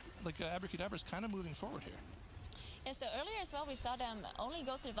looks like Abrakeydabra is kind of moving forward here. Yeah, so earlier as well, we saw them only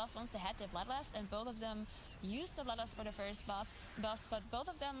go to the boss once they had their Bloodlust, and both of them used the Bloodlust for the first boss, but both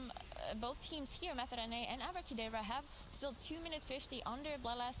of them, both teams here, Method NA and Abrakeydabra, have still 2 minutes 50 on their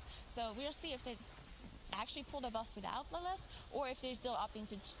Bloodlust, so we'll see if they actually pull the boss without Bloodlust, or if they're still opting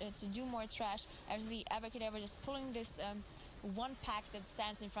to do more trash. As the Abrakeydabra just pulling this one pack that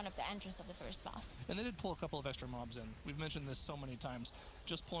stands in front of the entrance of the first boss. And they did pull a couple of extra mobs in. We've mentioned this so many times.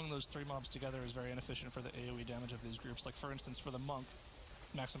 Just pulling those 3 mobs together is very inefficient for the AoE damage of these groups. Like, for instance, for the Monk,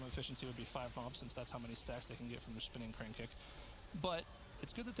 maximum efficiency would be 5 mobs, since that's how many stacks they can get from their spinning crane kick. But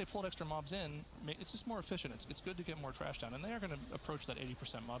it's good that they pulled extra mobs in. It's just more efficient. It's good to get more trash down. And they are going to approach that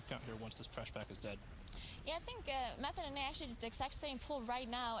 80% mob count here once this trash pack is dead. Yeah, I think Method NA actually did the exact same pull right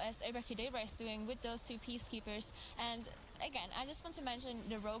now as Abrakeydabra is doing with those 2 Peacekeepers. And again, I just want to mention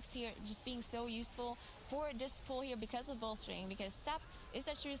the rogues here just being so useful for this pull here because of bolstering, because Step is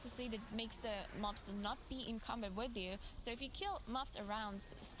that true CC that makes the mobs not be in combat with you. So if you kill mobs around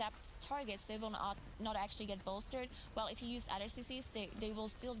stepped targets, they will not actually get bolstered. While if you use other CCs, they will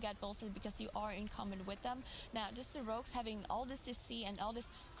still get bolstered because you are in combat with them. Now, just the rogues having all this CC and all this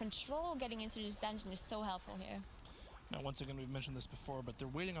control getting into this dungeon is so helpful here. Now, once again, we've mentioned this before, but they're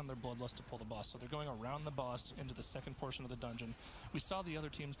waiting on their Bloodlust to pull the boss. So they're going around the boss into the second portion of the dungeon. We saw the other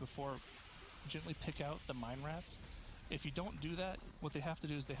teams before gently pick out the Mine Rats. If you don't do that, what they have to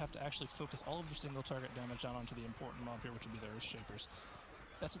do is they have to actually focus all of their single target damage down onto the important mob here, which would be their Earth Shapers.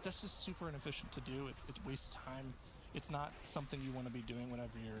 That's just super inefficient to do. It wastes time. It's not something you want to be doing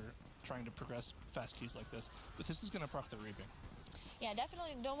whenever you're trying to progress fast keys like this. But this is going to proc the reaping. Yeah,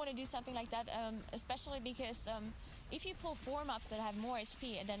 definitely don't want to do something like that, especially because if you pull 4 mobs that have more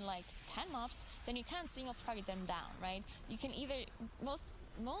HP than like 10 mobs, then you can't single target them down, right? You can either,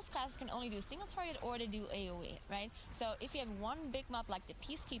 most classes can only do single target or they do AoE, right? So if you have one big mob like the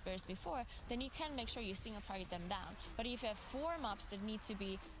Peacekeepers before, then you can make sure you single target them down. But if you have 4 mobs that need to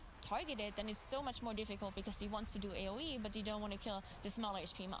be targeted, then it's so much more difficult because you want to do AoE, but you don't want to kill the smaller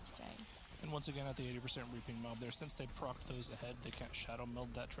HP mobs, right? And once again, at the 80% reaping mob there, since they procced those ahead, they can't shadow meld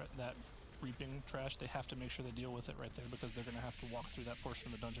that reaping trash. They have to make sure they deal with it right there because they're going to have to walk through that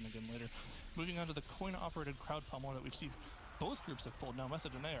portion of the dungeon again later. Moving on to the coin-operated crowd pummel that we've seen both groups have pulled. Now,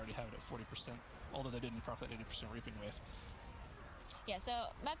 Method NA already have it at 40%, although they didn't proc that 80% reaping wave. Yeah, so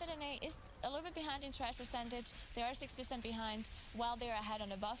Method NA is a little bit behind in trash percentage. They are 6% behind while they're ahead on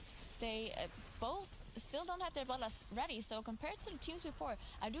the boss. They both still don't have their Bloodlust ready, so compared to the teams before,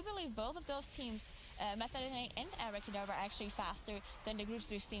 I do believe both of those teams, Method NA and Abrakeydabra, are actually faster than the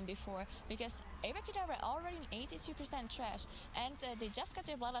groups we've seen before, because Abrakeydabra already in 82% trash, and they just got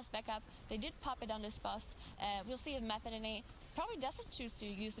their Bloodlust back up. They did pop it on this boss. We'll see if Method NA probably doesn't choose to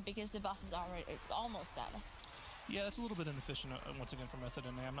use it because the boss is already almost dead. Yeah, that's a little bit inefficient once again for Method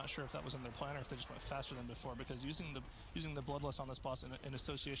NA. I'm not sure if that was in their plan or if they just went faster than before, because using the Bloodlust on this boss in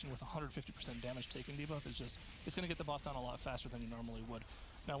association with 150% damage taken debuff is just, it's going to get the boss down a lot faster than you normally would.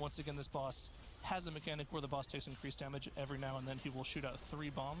 Now, once again, this boss has a mechanic where the boss takes increased damage. Every now and then he will shoot out 3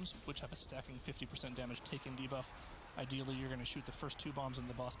 bombs, which have a stacking 50% damage taken debuff. Ideally, you're going to shoot the first 2 bombs in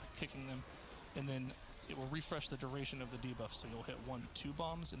the boss by kicking them, and then it will refresh the duration of the debuff, so you'll hit 1 to 2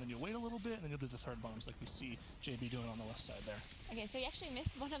 bombs, and then you'll wait a little bit, and then you'll do the 3rd bombs like we see JB doing on the left side there. Okay, so you actually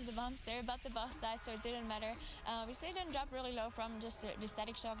missed one of the bombs there, but the boss died, so it didn't matter. We say it didn't drop really low from just the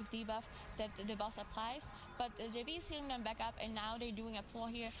static shock debuff that the boss applies, but JB is healing them back up, and now they're doing a pull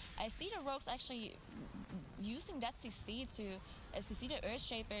here. I see the rogues actually using that CC to CC the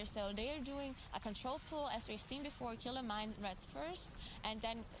Earthshaper. So they are doing a control pull, as we've seen before, kill the Mind Rats first, and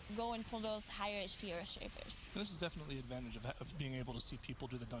then go and pull those higher HP Earthshapers. This is definitely the advantage of being able to see people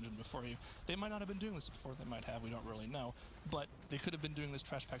do the dungeon before you. They might not have been doing this before, they might have, we don't really know, but they could have been doing this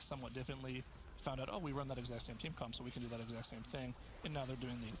trash pack somewhat differently, found out, oh, we run that exact same team comp, so we can do that exact same thing, and now they're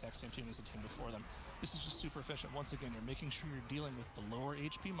doing the exact same team as the team before them. This is just super efficient. Once again, you're making sure you're dealing with the lower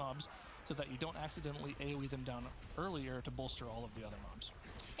HP mobs so that you don't accidentally AoE them down earlier to bolster all of the other mobs.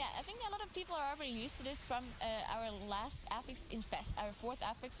 Yeah, I think a lot of people are already used to this from our last Affix Infest, our fourth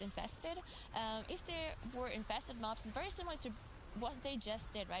Affix Infested. If there were infested mobs, it's very similar to what they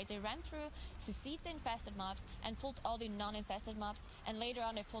just did, right? They ran through, CC'd the infested mobs, and pulled all the non-infested mobs, and later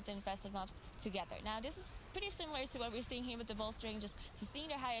on they pulled the infested mobs together. Now this is pretty similar to what we're seeing here with the bolstering, just CC'ing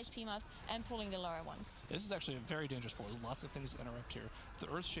their high HP mobs and pulling the lower ones. This is actually a very dangerous pull. There's lots of things to interrupt here. The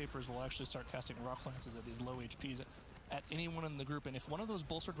Earthshapers will actually start casting Rock Lances at these low HPs at anyone in the group, and if one of those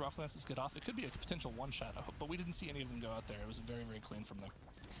bolstered Rock Lances get off, it could be a potential one-shot, but we didn't see any of them go out there. It was very, very clean from them.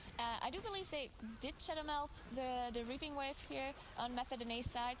 I do believe they did Shadow Melt the Reaping Wave here on Method and A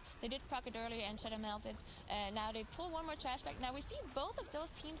side. They did proc it earlier and Shadow Melted. Now they pull one more trash back. Now we see both of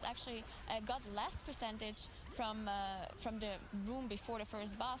those teams actually got less percentage from the room before the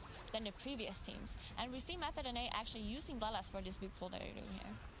first boss than the previous teams. And we see Method and A actually using Bloodlust for this big pull that they're doing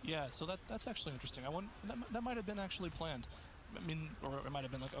here. Yeah, so that's actually interesting. That might have been actually planned. I mean, or it might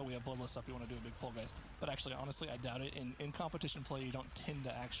have been like, oh, we have Bloodlust up, we want to do a big pull, guys. But actually, honestly, I doubt it. In competition play, you don't tend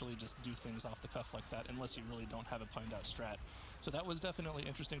to actually just do things off the cuff like that unless you really don't have a planned out strat. So that was definitely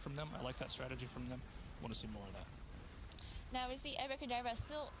interesting from them. I like that strategy from them. I want to see more of that. Now we see Abrakeydabra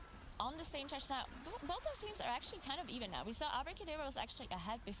still on the same trash. Now, both those teams are actually kind of even now. We saw Abrakeydabra was actually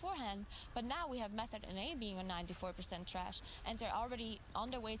ahead beforehand, but now we have Method and A being on 94% trash, and they're already on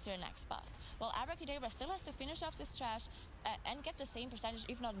their way to their next boss. Well, Abrakeydabra still has to finish off this trash and get the same percentage,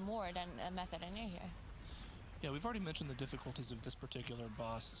 if not more, than Method and A here. Yeah, we've already mentioned the difficulties of this particular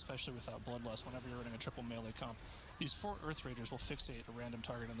boss, especially without Bloodlust. Whenever you're running a triple melee comp, these 4 Earth Raiders will fixate a random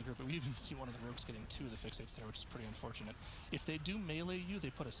target in the group, but we even see one of the rogues getting 2 of the fixates there, which is pretty unfortunate. If they do melee you,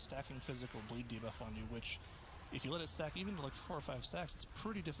 they put a stacking physical bleed debuff on you, which, if you let it stack even to like 4 or 5 stacks, it's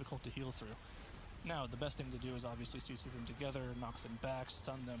pretty difficult to heal through. Now, the best thing to do is obviously CC them together, knock them back,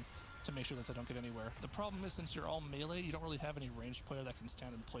 stun them, to make sure that they don't get anywhere. The problem is, since you're all melee, you don't really have any ranged player that can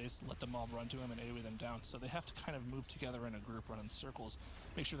stand in place, let the mob run to him, and AoE them down. So they have to kind of move together in a group, run in circles,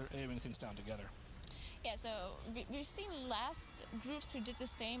 make sure they're AoEing things down together. Yeah, so we've seen last groups who did the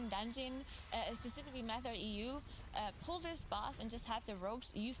same dungeon, specifically Method EU, pull this boss and just have the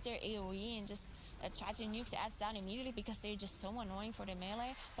rogues use their AoE and just try to nuke the ads down immediately because they're just so annoying for the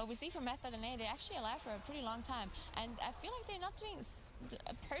melee. But we see from Method and A, they're actually alive for a pretty long time. And I feel like they're not doing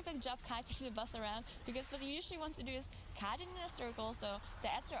a perfect job kiting the boss around, because what you usually want to do is kite it in a circle so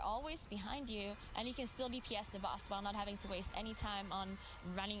the ads are always behind you and you can still DPS the boss while not having to waste any time on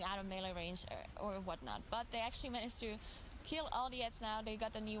running out of melee range or whatnot. But they actually managed to kill all the ads now. They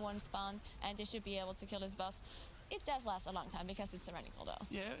got the new one spawned and they should be able to kill this boss. It does last a long time because it's tyrannical though.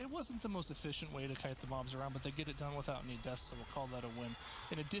 Yeah, it wasn't the most efficient way to kite the mobs around, but they get it done without any deaths, so we'll call that a win.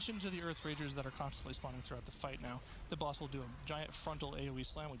 In addition to the Earth Ragers that are constantly spawning throughout the fight now, the boss will do a giant frontal AoE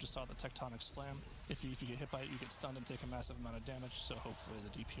slam. We just saw the Tectonic Slam. If you get hit by it, you get stunned and take a massive amount of damage, so hopefully as a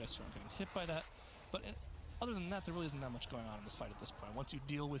DPS you aren't getting hit by that. But other than that, there really isn't that much going on in this fight at this point. Once you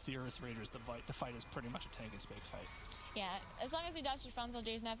deal with the Earth Raiders, the fight is pretty much a tank and spake fight. Yeah, as long as you dodge your frontal,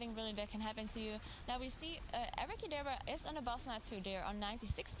 there's nothing really that can happen to you. Now we see Abrakeydabra is on the boss now too. They're on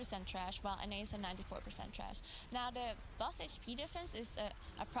 96% trash, while NA is on 94% trash. Now the boss HP difference is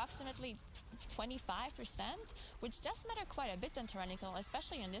approximately 25%, which does matter quite a bit on Tyrannical,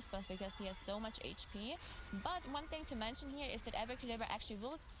 especially on this boss because he has so much HP. But one thing to mention here is that Abrakeydabra actually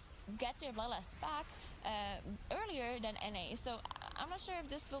will get their Bloodlust back earlier than NA, so I'm not sure if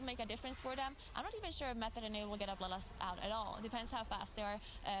this will make a difference for them. I'm not even sure if Method NA will get a Bloodlust out at all. It depends how fast they are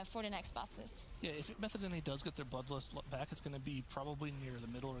for the next bosses. Yeah, if Method NA does get their Bloodlust back, it's going to be probably near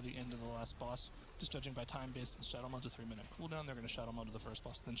the middle or the end of the last boss, just judging by time based on Shadow Mode to 3-minute cooldown. They're going to Shadow Mode to the first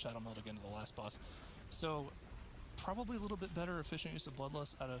boss, then Shadow Mode again to the last boss. So probably a little bit better efficient use of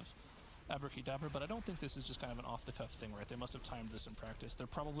Bloodlust out of Abrakeydabra, but I don't think this is just kind of an off-the-cuff thing, right? They must have timed this in practice. They're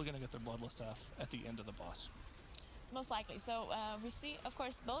probably going to get their Bloodlust off at the end of the boss. Most likely. So we see, of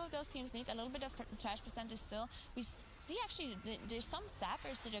course, both of those teams need a little bit of trash percentage still. We see actually there's some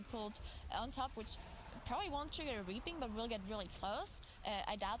sappers that are pulled on top, which probably won't trigger a Reaping, but will get really close.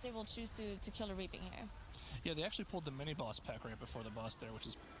 I doubt they will choose to kill a Reaping here. Yeah, they actually pulled the mini-boss pack right before the boss there, which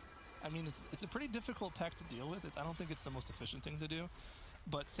is, I mean, it's a pretty difficult pack to deal with. I don't think it's the most efficient thing to do.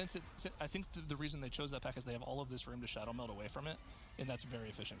 But I think the reason they chose that pack is they have all of this room to shadow meld away from it, and that's very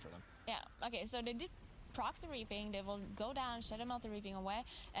efficient for them. Yeah, okay, so they did proc the reaping, they will go down, shadow melt the reaping away,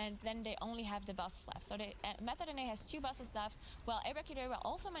 and then they only have the bosses left. So Method NA has 2 bosses left, while Abrakeydabra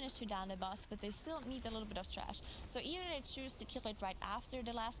also managed to down the boss, but they still need a little bit of trash. So either they choose to kill it right after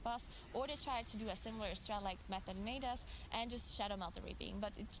the last boss, or they try to do a similar strat like Method NA does, and just shadow melt the reaping.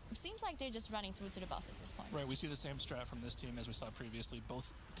 But it seems like they're just running through to the boss at this point. Right, we see the same strat from this team as we saw previously.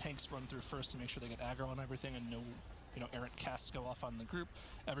 Both tanks run through first to make sure they get aggro on everything and no errant casts go off on the group.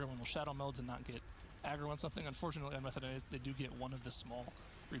 Everyone will shadow meld and not get aggro on something. Unfortunately, on Method A, they do get one of the small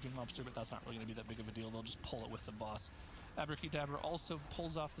Reaping Lobster, but that's not really going to be that big of a deal. They'll just pull it with the boss. Abrakeydabra also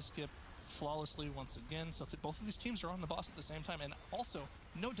pulls off the skip flawlessly once again. So both of these teams are on the boss at the same time, and also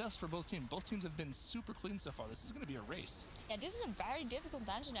no deaths for both teams. Both teams have been super clean so far. This is going to be a race. Yeah, this is a very difficult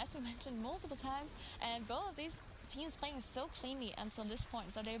dungeon, as we mentioned multiple times, and both of these teams playing so cleanly until this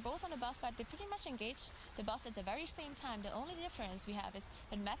point. So they're both on the boss fight. They pretty much engage the boss at the very same time. The only difference we have is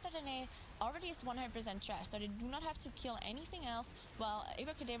that Method NA already is 100% trash, so they do not have to kill anything else, while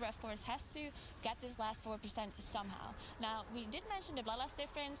Abrakeydabra, of course, has to get this last 4% somehow. Now, we did mention the bloodlust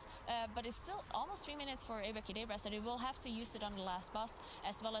difference, but it's still almost 3 minutes for Abrakeydabra, so they will have to use it on the last boss,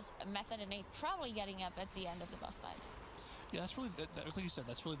 as well as Method NA probably getting up at the end of the boss fight. Yeah, that's really, like you said,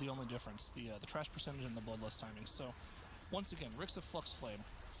 that's really the only difference, the trash percentage and the bloodlust timing. So, once again, Rix of Flux Flame,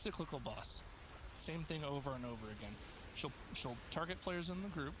 cyclical boss. Same thing over and over again. She'll target players in the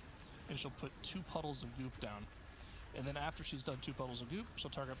group, and she'll put 2 puddles of goop down. And then after she's done 2 puddles of goop, she'll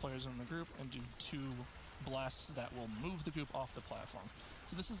target players in the group and do 2 blasts that will move the goop off the platform.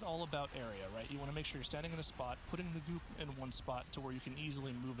 So this is all about area, right? You want to make sure you're standing in a spot, putting the goop in one spot to where you can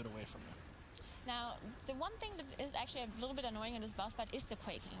easily move it away from you. Now, the one thing that is actually a little bit annoying in this boss fight is the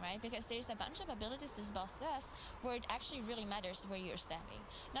quaking, right? Because there's a bunch of abilities this boss does where it actually really matters where you're standing.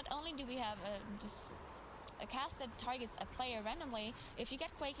 Not only do we have a cast that targets a player randomly, if you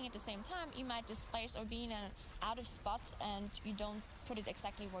get quaking at the same time, you might displace or be in an out of spot and you don't put it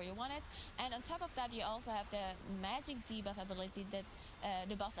exactly where you want it. And on top of that, you also have the magic debuff ability that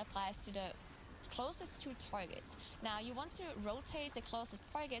the boss applies to the closest 2 targets. Now, you want to rotate the closest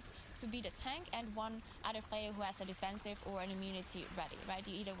targets to be the tank and one other player who has a defensive or an immunity ready, right?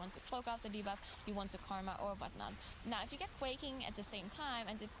 You either want to cloak off the debuff, you want to karma or whatnot. Now, if you get quaking at the same time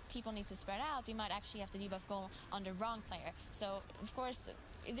and the people need to spread out, you might actually have the debuff go on the wrong player. So, of course,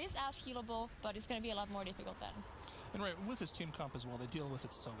 it is out-healable, but it's going to be a lot more difficult then. And right, with his team comp as well, they deal with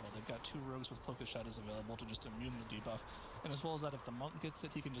it so well. They've got 2 rogues with Cloak of Shadows available to just immune the debuff. And as well as that, if the monk gets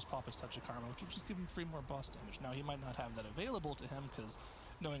it, he can just pop his Touch of Karma, which will just give him 3 more boss damage. Now, he might not have that available to him, because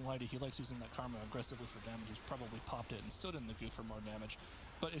knowing Lighty, he likes using that Karma aggressively for damage. He's probably popped it and stood in the goo for more damage.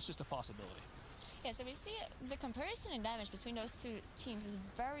 But it's just a possibility. Yeah, so we see the comparison in damage between those 2 teams is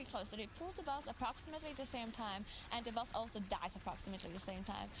very close. So they pulled the boss approximately at the same time, and the boss also dies approximately at the same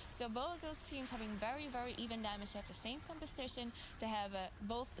time. So both of those teams having very, very even damage. They have the same composition. They have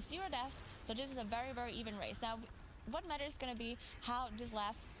both 0 deaths. So this is a very, very even race. Now, what matters is going to be how this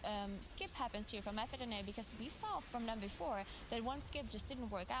last skip happens here from Method NA, because we saw from them before that one skip just didn't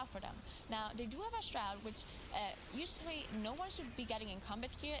work out for them. Now, they do have a shroud, which usually no one should be getting in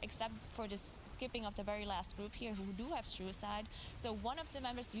combat here except for this skipping of the very last group here who do have suicide. So one of the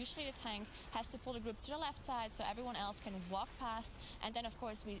members, usually the tank, has to pull the group to the left side so everyone else can walk past, and then of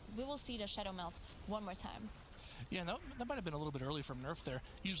course we will see the shadow melt one more time. Yeah, that might have been a little bit early from Nerf there.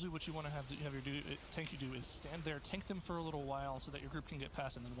 Usually what you want to have your tank do is stand there, tank them for a little while so that your group can get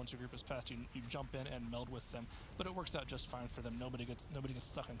past, and then once your group is past, you jump in and meld with them. But it works out just fine for them. Nobody gets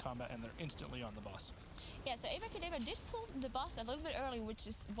stuck in combat, and they're instantly on the boss. Yeah, so Abrakeydabra did pull the boss a little bit early, which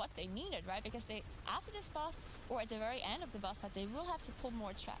is what they needed, right? Because they, after this boss, or at the very end of the boss fight, they will have to pull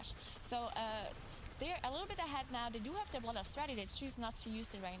more trash. So, they're a little bit ahead now. They do have the bloodlust strategy. They choose not to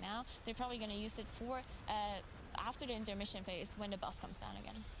use it right now. They're probably going to use it for after the intermission phase when the boss comes down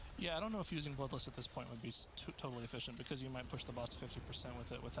again. Yeah, I don't know if using bloodlust at this point would be totally efficient, because you might push the boss to 50%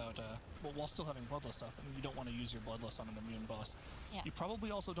 with it without, well, while still having bloodlust up. I mean, you don't want to use your bloodlust on an immune boss. Yeah. You probably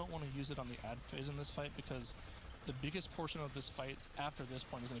also don't want to use it on the ad phase in this fight, because the biggest portion of this fight after this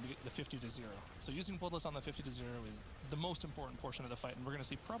point is going to be the 50 to 0. So using bloodlust on the 50 to 0 is the most important portion of the fight, and we're going to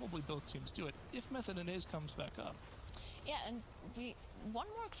see probably both teams do it if Method NA's comes back up. Yeah, and one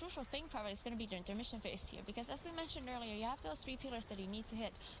more crucial thing probably is going to be the intermission phase here, because as we mentioned earlier, you have those 3 pillars that you need to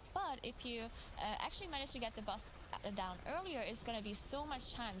hit. But if you actually manage to get the boss down earlier, it's going to be so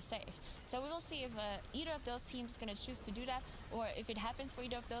much time saved. So we will see if either of those teams is going to choose to do that, or if it happens for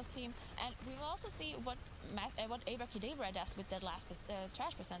either of those teams. And we will also see what Abrakeydabra does with that last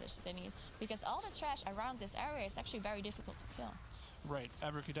trash percentage that they need, because all the trash around this area is actually very difficult to kill. Right,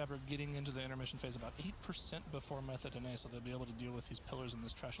 Abrakeydabra getting into the intermission phase about 8% before Method and A, so they'll be able to deal with these pillars and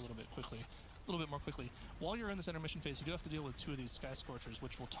this trash a little bit more quickly. While you're in this intermission phase, you do have to deal with 2 of these Sky Scorchers,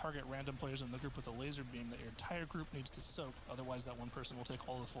 which will target random players in the group with a laser beam that your entire group needs to soak, otherwise that one person will take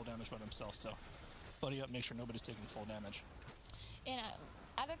all the full damage by themselves. So buddy up, make sure nobody's taking full damage. And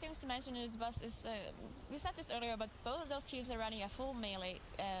other things to mention in this bus is, we said this earlier, but both of those teams are running a full melee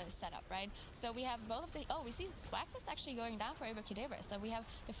setup, right? So we have both of the, we see Swagfest actually going down for Abrakeydabra. So we have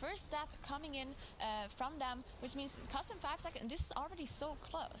the first step coming in from them, which means it cost him 5 seconds, and this is already so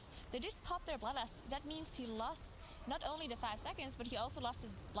close. They did pop their Bloodlust. That means he lost not only the 5 seconds, but he also lost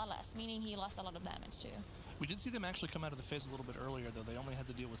his Bloodlust, meaning he lost a lot of damage too. We did see them actually come out of the phase a little bit earlier, though. They only had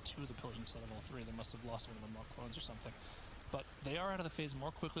to deal with 2 of the pillars instead of all 3. They must have lost one of the more clones or something. But they are out of the phase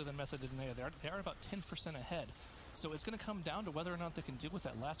more quickly than Method and A. They are about 10% ahead. So it's going to come down to whether or not they can deal with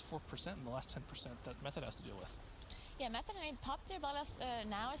that last 4% and the last 10% that Method has to deal with. Yeah, Method and A popped their Bloodlust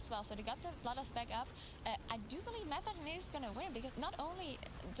now as well, so they got the Bloodlust back up. I do believe Method and A is going to win, because not only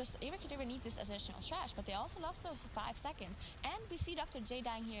does Abrakeydabra need this additional trash, but they also lost those 5 seconds. And we see Dr. J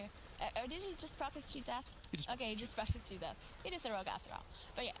dying here. Or did he just proc his cheat death? He just proc his cheat death. It is a rogue after all.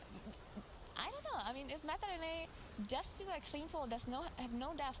 But yeah, I don't know. I mean, if Method and A just do a clean pull, have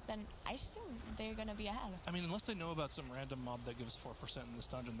no deaths, then I assume they're going to be ahead. I mean, unless they know about some random mob that gives 4% in this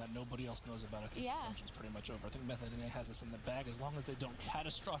dungeon that nobody else knows about, I think this dungeon's pretty much over. I think Method and A has this in the bag as long as they don't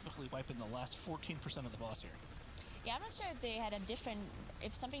catastrophically wipe in the last 14% of the boss here. Yeah, I'm not sure if they had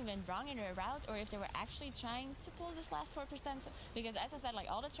if something went wrong in their route, or if they were actually trying to pull this last 4%, because as I said, like,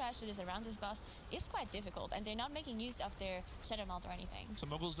 all the trash that is around this boss is quite difficult, and they're not making use of their Shadow Melt or anything. So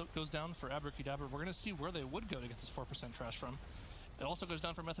Moguls goes down for Abrakeydabra. We're going to see where they would go to get this 4% trash from. It also goes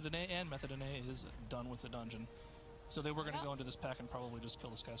down for Method and A, and Method and A is done with the dungeon. So they were going to go into this pack and probably just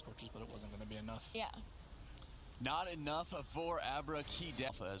kill the Sky Scorchers, but it wasn't going to be enough. Yeah. Not enough for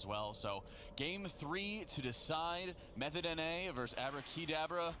Abrakeydabra as well. So game 3 to decide Method NA versus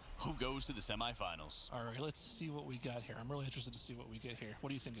Abrakeydabra. Who goes to the semifinals? All right, let's see what we got here. I'm really interested to see what we get here. What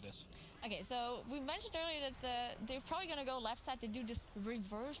do you think it is? Okay, so we mentioned earlier that they're probably going to go left side to do this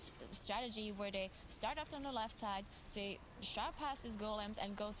reverse strategy where they start up on the left side, they shot past his golems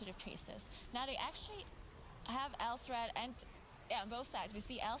and go to the priestess. Now they actually have Alstrad and on both sides. We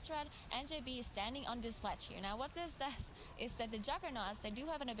see Alstrad and JB standing on this ledge here. Now what this does is that the Juggernauts, they do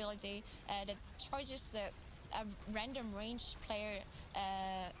have an ability that charges a random ranged player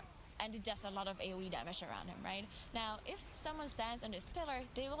and it does a lot of AoE damage around him, right? Now, if someone stands on this pillar,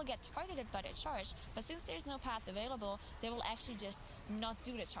 they will get targeted by the charge, but since there's no path available, they will actually just not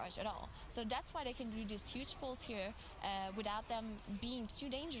do the charge at all. So that's why they can do these huge pulls here without them being too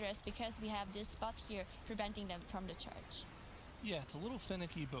dangerous, because we have this spot here preventing them from the charge. Yeah, it's a little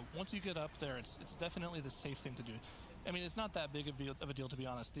finicky, but once you get up there, it's definitely the safe thing to do. I mean, it's not that big of a deal, to be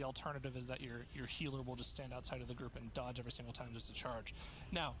honest. The alternative is that your healer will just stand outside of the group and dodge every single time just to charge.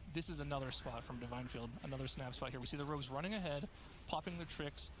 Now, this is another spot from Divine Field, another snap spot here. We see the rogues running ahead, popping their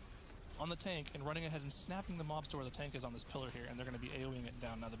tricks on the tank and running ahead and snapping the mobs to where the tank is on this pillar here, and they're going to be AoEing it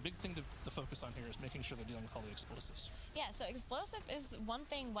down. Now, the big thing to focus on here is making sure they're dealing with all the explosives. Yeah, so explosive is one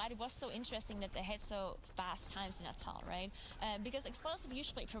thing why it was so interesting that they hit so fast times in Natal, right? Because explosive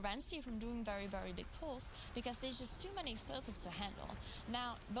usually prevents you from doing very, very big pulls, because there's just too many explosives to handle.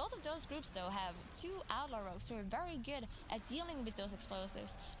 Now, both of those groups, though, have two Outlaw Rogues who are very good at dealing with those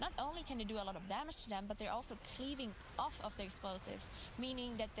explosives. Not only can they do a lot of damage to them, but they're also cleaving off of the explosives,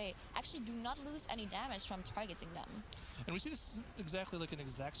 meaning that they actually do not lose any damage from targeting them. And we see this isn't exactly like an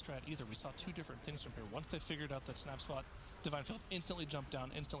exact strat either. We saw two different things from here. Once they figured out that snap spot, Divine Field instantly jumped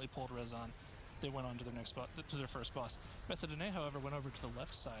down, instantly pulled res on. They went on to their next spot, to their first boss. Method and A, however, went over to the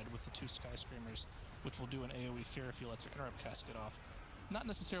left side with the two Sky Screamers, which will do an AoE fear if you let their interrupt casket off. Not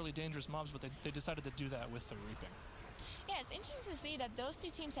necessarily dangerous mobs, but they decided to do that with the reaping. Yeah, it's interesting to see that those two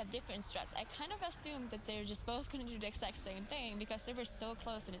teams have different strats. I kind of assumed that they're just both going to do the exact same thing because they were so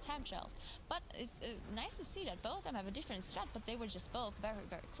close to the time shells. But it's nice to see that both of them have a different strat, but they were just both very,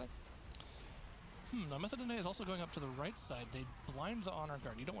 very quick. Now Method and A is also going up to the right side. They blind the Honor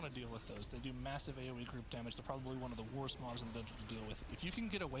Guard. You don't want to deal with those. They do massive AoE group damage. They're probably one of the worst mobs in the dungeon to deal with. If you can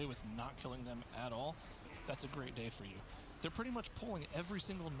get away with not killing them at all, that's a great day for you. They're pretty much pulling every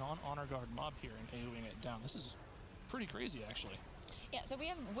single non-Honor Guard mob here and AoEing it down. This is pretty crazy, actually. Yeah, so we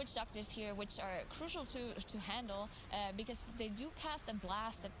have Witch Doctors here, which are crucial to handle because they do cast a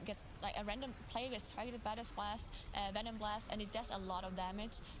blast that gets, like, a random player gets targeted by this blast, Venom Blast, and it does a lot of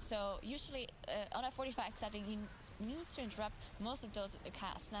damage. So usually on a 45 setting, he needs to interrupt most of those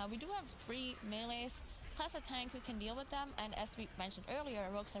casts. Now, we do have 3 melees plus a tank who can deal with them. And as we mentioned earlier,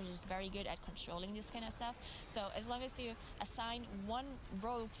 rogues are just very good at controlling this kind of stuff. So as long as you assign one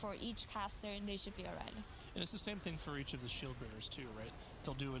rogue for each caster, they should be alright. And it's the same thing for each of the shield bearers too, right?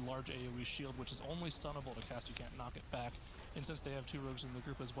 They'll do a large AoE shield, which is only stunnable to cast, you can't knock it back. And since they have 2 rogues in the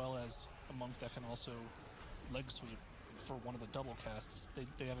group, as well as a monk that can also leg sweep for one of the double casts,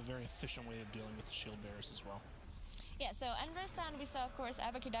 they have a very efficient way of dealing with the shield bearers as well. Yeah, so in Resan we saw, of course,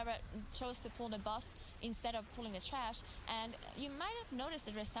 Abrakeydabra chose to pull the boss instead of pulling the trash, and you might have noticed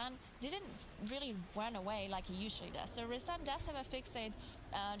that Resan didn't really run away like he usually does. So Resan does have a fixate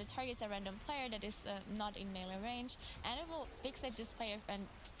that targets a random player that is not in melee range, and it will fixate this player and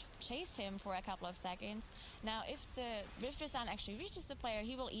chase him for a couple of seconds. Now, if Resan actually reaches the player,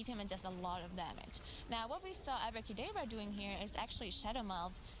 he will eat him and does a lot of damage. Now, what we saw Abrakeydabra doing here is actually Shadow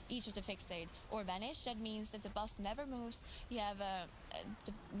Meld each of the fixate or vanish. That means that the boss never moves. You have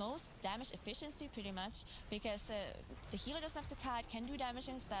the most damage efficiency pretty much, because the healer doesn't have to kite, can do damage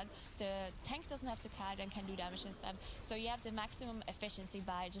instead. The tank doesn't have to kite and can do damage instead. So you have the maximum efficiency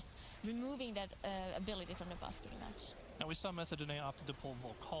by just removing that ability from the boss pretty much. Now, we saw Method and A opted to pull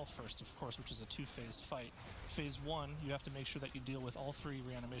Volcall first, of course, which is a 2-phase fight. Phase 1, you have to make sure that you deal with all 3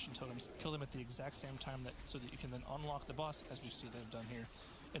 reanimation totems, kill them at the exact same time, so that you can then unlock the boss, as we see they've done here,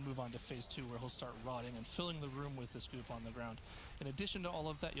 and move on to Phase 2, where he'll start rotting and filling the room with this goop on the ground. In addition to all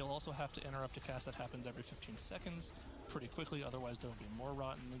of that, you'll also have to interrupt a cast that happens every 15 seconds pretty quickly, otherwise there will be more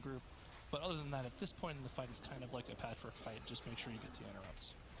rot in the group. But other than that, at this point in the fight, it's kind of like a patchwork fight. Just make sure you get the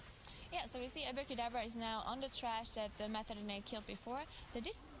interrupts. Yeah, so we see Abrakeydabra is now on the trash that the Method and A killed before. They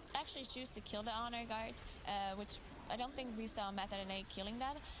did actually choose to kill the Honor Guard, which I don't think we saw Method and A killing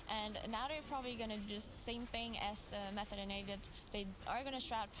that. And now they're probably going to do the same thing as Method and A did. They are going to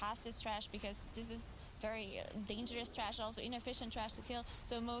shroud past this trash, because this is very dangerous trash, also inefficient trash to kill.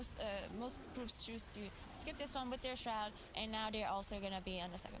 So most groups choose to skip this one with their shroud, and now they're also going to be on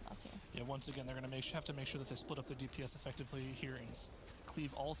the second boss here. Yeah, once again, they're going to have to make sure that they split up the DPS effectively here and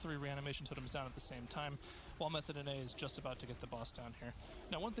cleave all 3 reanimation totems down at the same time, while Method and A is just about to get the boss down here.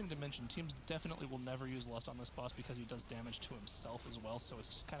 Now, one thing to mention, teams definitely will never use Lust on this boss because he does damage to himself as well, so it's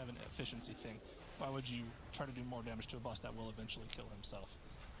just kind of an efficiency thing. Why would you try to do more damage to a boss that will eventually kill himself?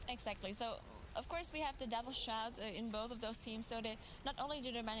 Exactly. So, of course, we have the double shroud in both of those teams, so they not only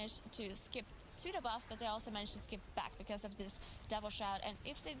do they manage to skip to the boss, but they also manage to skip back because of this double shroud. And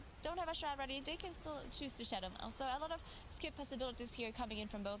if they don't have a shroud ready, they can still choose to Shadow Meld. So a lot of skip possibilities here coming in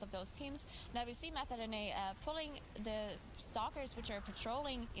from both of those teams. Now we see Method and A pulling the stalkers, which are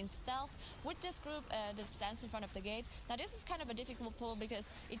patrolling in stealth, with this group that stands in front of the gate. Now this is kind of a difficult pull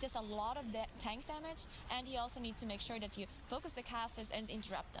because it does a lot of tank damage, and you also need to make sure that you focus the casters and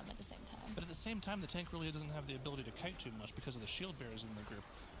interrupt them at the same time. But at the same time, the tank really doesn't have the ability to kite too much because of the shield bearers in the group.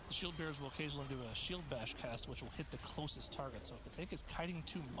 The shield bearers will occasionally do a shield bash cast, which will hit the closest target. So if the tank is kiting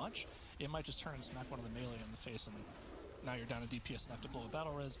too much, it might just turn and smack one of the melee in the face, and now you're down to DPS and have to blow a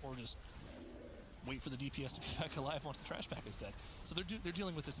battle res, or just wait for the DPS to be back alive once the trash pack is dead. So they're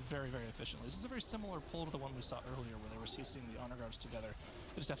dealing with this very, very efficiently. This is a very similar pull to the one we saw earlier, where they were CCing the honor guards together.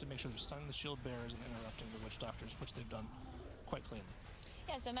 They just have to make sure they're stunning the shield bearers and interrupting the witch doctors, which they've done quite cleanly.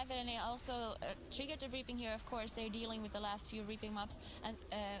 Yeah, so Method and A also triggered the reaping here. Of course, they're dealing with the last few reaping mobs and,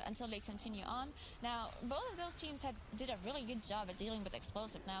 until they continue on. Now, both of those teams did a really good job at dealing with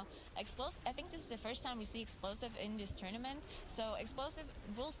Explosive. Now, Explosive, I think this is the first time we see Explosive in this tournament. So Explosive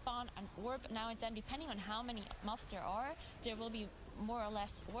will spawn an orb now and then, depending on how many mobs there are. There will be more or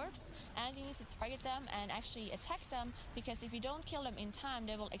less orbs, and you need to target them and actually attack them, because if you don't kill them in time,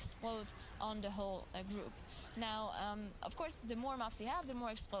 they will explode on the whole group. Now, of course, the more mobs you have, the more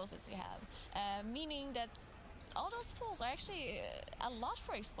explosives you have, meaning that all those pulls are actually a lot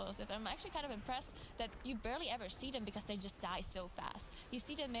for Explosive. I'm actually kind of impressed that you barely ever see them because they just die so fast. You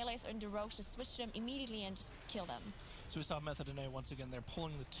see the melees or the rogues just switch to them immediately and just kill them. So we saw Method and A once again. They're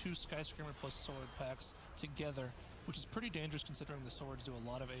pulling the 2 Skyscreamer plus sword packs together, which is pretty dangerous considering the swords do a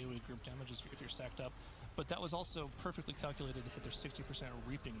lot of AoE group damages if you're stacked up. But that was also perfectly calculated to hit their 60%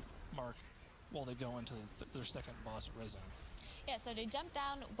 reaping mark while they go into their second boss at Res Zone. Yeah, so they jump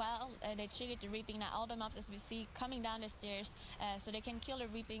down while they triggered the reaping. Now all the mobs, as we see, coming down the stairs, so they can kill the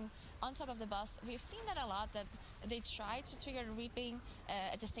reaping on top of the boss. We've seen that a lot, that they try to trigger the reaping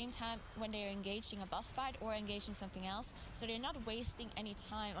at the same time when they are engaging a boss fight or engaging something else, so they're not wasting any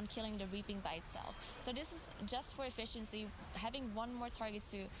time on killing the reaping by itself. So this is just for efficiency, having one more target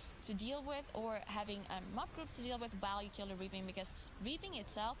to deal with, or having a mob group to deal with while you kill the reaping, because reaping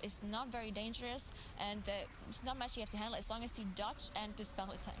itself is not very dangerous, and it's not much you have to handle as long as you dodge and dispel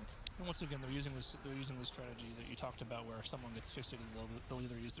the tank. And once again, they're using this strategy that you talked about, where if someone gets fixated, they'll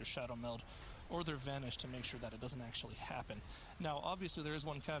either use their Shadow Meld or their Vanish to make sure that it doesn't actually happen. Now, obviously, there is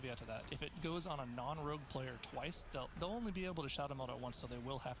one caveat to that. If it goes on a non-rogue player twice, they'll only be able to Shadow Meld at once, so they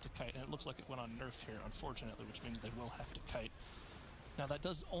will have to kite. And it looks like it went on Nerf here, unfortunately, which means they will have to kite. Now, that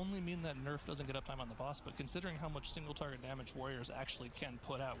does only mean that Nerf doesn't get uptime on the boss, but considering how much single target damage warriors actually can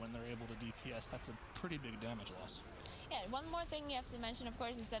put out when they're able to DPS, that's a pretty big damage loss. Yeah, one more thing you have to mention, of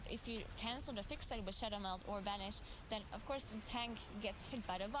course, is that if you cancel the fixate with Shadow Meld or Vanish, then of course the tank gets hit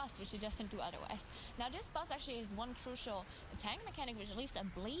by the boss, which it doesn't do otherwise. Now this boss actually is one crucial tank mechanic, which leaves a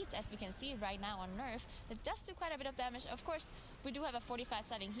bleed, as we can see right now on Nerf, that does do quite a bit of damage. Of course, we do have a 45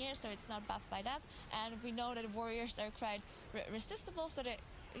 setting here, so it's not buffed by that, and we know that warriors are quite resistible, so that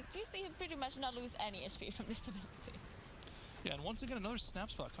we see him pretty much not lose any HP from this ability. Yeah, and once again, another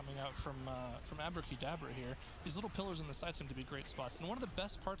snap spot coming out from Abrakeydabra here. These little pillars in the side seem to be great spots. And one of the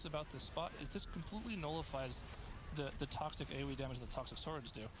best parts about this spot is this completely nullifies the toxic AoE damage that toxic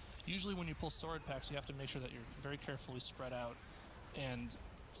swords do. Usually when you pull sword packs, you have to make sure that you're very carefully spread out, and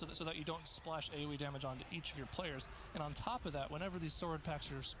so that you don't splash AoE damage onto each of your players. And on top of that, whenever these sword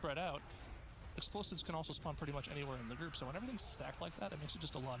packs are spread out, explosives can also spawn pretty much anywhere in the group. So when everything's stacked like that, it makes it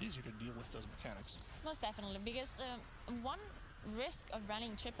just a lot easier to deal with those mechanics. Most definitely, because one risk of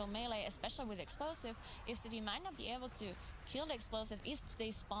running triple melee, especially with explosive, is that you might not be able to kill the explosive if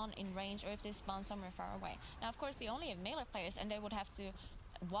they spawn in range or if they spawn somewhere far away. Now, of course, they only have melee players, and they would have to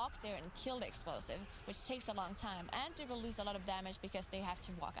walk there and kill the explosive, which takes a long time, and they will lose a lot of damage because they have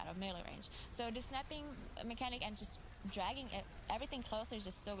to walk out of melee range. So the snapping mechanic and just dragging everything closer is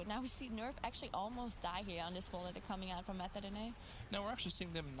just so good. Now we see Nerf actually almost die here on this pull that they're coming out from Method NA. Now we're actually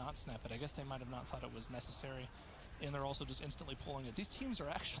seeing them not snap it. I guess they might have not thought it was necessary, and they're also just instantly pulling it. These teams are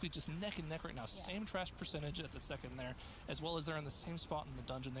actually just neck and neck right now. Yeah. Same trash percentage at the second there, as well as they're in the same spot in the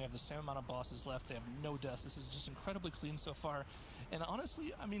dungeon. They have the same amount of bosses left. They have no deaths. This is just incredibly clean so far. And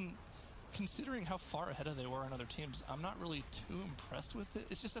honestly, I mean, considering how far ahead of they were on other teams, I'm not really too impressed with it.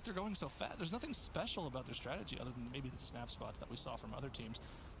 It's just that they're going so fast. There's nothing special about their strategy other than maybe the snap spots that we saw from other teams.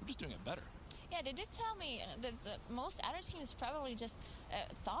 We're just doing it better. Yeah, they did tell me that most other teams probably just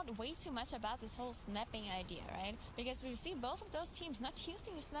thought way too much about this whole snapping idea, right? Because we see both of those teams not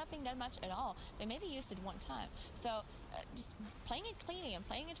using snapping that much at all. They maybe used it one time. So just playing it cleanly and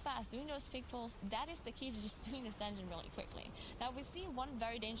playing it fast, doing those big pulls, that is the key to just doing this dungeon really quickly. Now we see one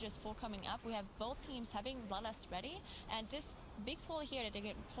very dangerous pull coming up. We have both teams having Bloodlust ready, and this big pull here that they're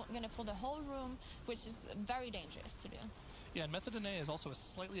going to pull the whole room, which is very dangerous to do. Yeah, and Method NA is also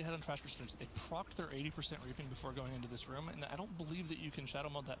slightly ahead on trash percentage. They procced their 80% reaping before going into this room, and I don't believe that you can Shadow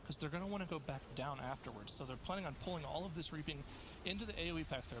Meld that because they're going to want to go back down afterwards. So they're planning on pulling all of this reaping into the AoE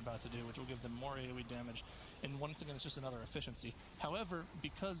pack they're about to do, which will give them more AoE damage. And once again, it's just another efficiency. However,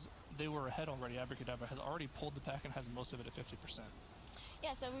 because they were ahead already, Abrakeydabra has already pulled the pack and has most of it at 50%.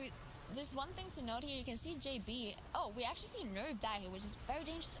 Yeah, so there's one thing to note here. You can see JB. Oh, we actually see Nerve die here, which is very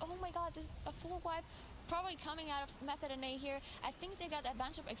dangerous. Oh my god, this is a full wipe. Probably coming out of Method NA here. I think they got a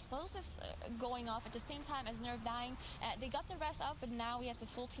bunch of explosives going off at the same time as Nerve dying. They got the rest up, but now we have the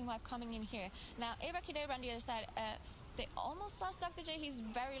full team wipe coming in here. Now, Abrakeydabra on the other side, they almost lost Dr. J. He's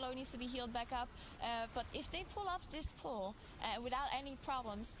very low, needs to be healed back up. But if they pull off this pull without any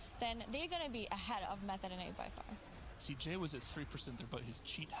problems, then they're going to be ahead of Method NA by far. See, Jay was at 3% there, but his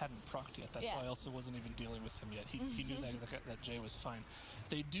cheat hadn't procced yet. That's why I also wasn't even dealing with him yet. He knew that Jay was fine.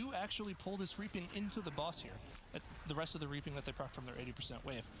 They do actually pull this reaping into the boss here. The rest of the reaping that they procced from their 80%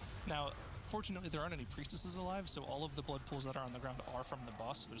 wave. Now, fortunately, there aren't any priestesses alive, so all of the blood pools that are on the ground are from the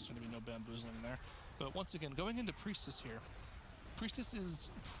boss. So there's going to be no bamboozling there. But once again, going into priestess here, priestess is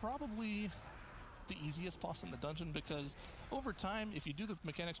probably the easiest boss in the dungeon because over time, if you do the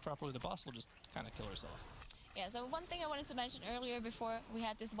mechanics properly, the boss will just kind of kill herself. Yeah, so one thing I wanted to mention earlier before we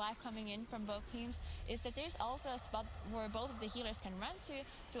had this wipe coming in from both teams is that there's also a spot where both of the healers can run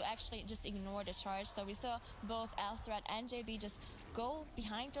to actually just ignore the charge. So we saw both Azeroth and JB just go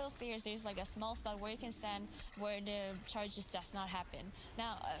behind those stairs. There's like a small spot where you can stand where the charge just does not happen.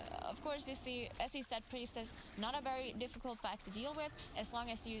 Now, of course, we see, as he said, Priestess, not a very difficult fight to deal with as long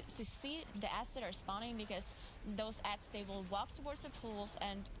as you see the ads that are spawning, because those ads, they will walk towards the pools,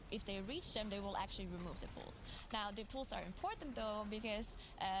 and if they reach them, they will actually remove the pools. Now, the pools are important though, because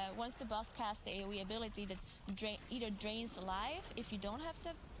once the boss casts the AoE ability that either drains life if you don't have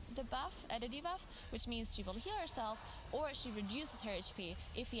the buff, the debuff, which means she will heal herself, or she reduces her HP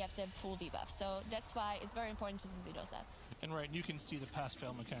if you have the pool debuff. So that's why it's very important to see those ads. And right, you can see the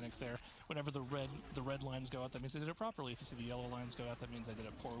pass-fail mechanic there. Whenever the red lines go out, that means they did it properly. If you see the yellow lines go out, that means they did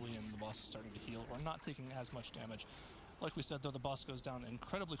it poorly and the boss is starting to heal or not taking as much damage. Like we said, though, the boss goes down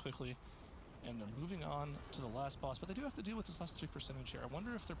incredibly quickly. And they're moving on to the last boss, but they do have to deal with this last 3% here. I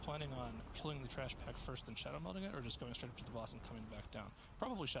wonder if they're planning on killing the trash pack first and shadow melding it, or just going straight up to the boss and coming back down.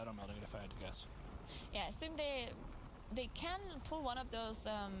 Probably shadow melding it if I had to guess. Yeah, I assume they can pull one of those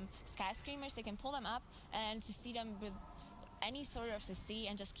sky screamers. They can pull them up and to see them with any sort of CC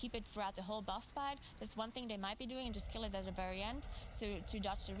and just keep it throughout the whole boss fight. That's one thing they might be doing, and just kill it at the very end so to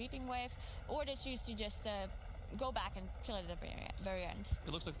dodge the reaping wave, or they choose to just go back and kill it at the very end.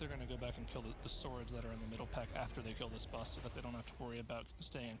 It looks like they're going to go back and kill the swords that are in the middle pack after they kill this boss, so that they don't have to worry about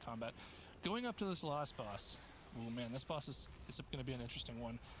staying in combat. Going up to this last boss, oh man, this boss is going to be an interesting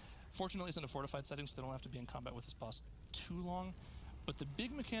one. Fortunately, it's in a fortified setting, so they don't have to be in combat with this boss too long. But the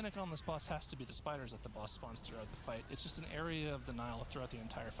big mechanic on this boss has to be the spiders that the boss spawns throughout the fight. It's just an area of denial throughout the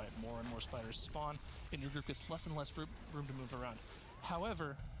entire fight. More and more spiders spawn, and your group gets less and less room to move around.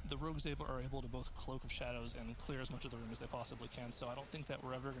 However, the rogues are able to both cloak of shadows and clear as much of the room as they possibly can. So I don't think that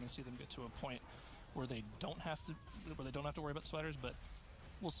we're ever going to see them get to a point where they don't have to worry about the spiders. But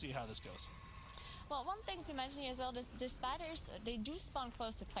we'll see how this goes. Well, one thing to mention here as well, the spiders, they do spawn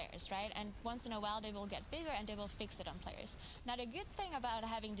close to players, right? And once in a while, they will get bigger and they will fix it on players. Now, the good thing about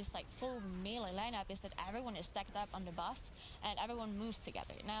having this like full melee lineup is that everyone is stacked up on the boss and everyone moves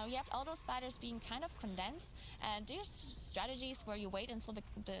together. Now, you have all those spiders being kind of condensed, and there's strategies where you wait until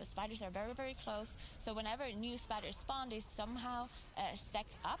the spiders are very, very close. So whenever new spiders spawn, they somehow stack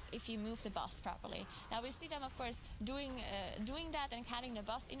up if you move the boss properly. Now, we see them, of course, doing that and cutting the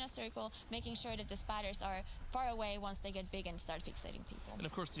boss in a circle, making sure that the spiders are far away once they get big and start fixating people. And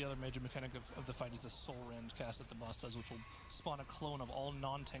of course, the other major mechanic of the fight is the Soul Rend cast that the boss does, which will spawn a clone of all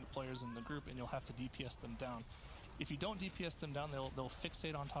non-tank players in the group, and you'll have to DPS them down. If you don't DPS them down, they'll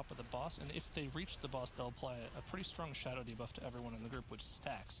fixate on top of the boss, and if they reach the boss, they'll apply a pretty strong shadow debuff to everyone in the group, which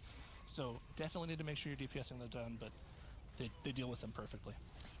stacks. So definitely need to make sure you're DPSing them down, but they deal with them perfectly.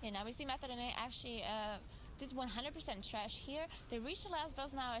 Yeah, now we see Method and A actually did 100% trash here. They reached the last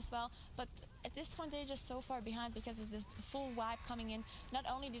boss now as well, but at this point they're just so far behind because of this full wipe coming in. Not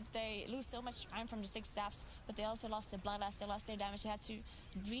only did they lose so much time from the 6 staffs, but they also lost their bloodlust, they lost their damage, they had to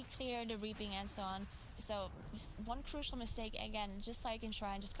re-clear the reaping and so on. So just one crucial mistake again, just like in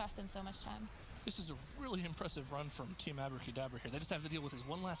Shrine, just cost them so much time. This is a really impressive run from Team Abrakeydabra here. They just have to deal with this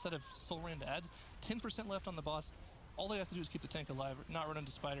one last set of Soul Rend adds, 10% left on the boss. All they have to do is keep the tank alive, not run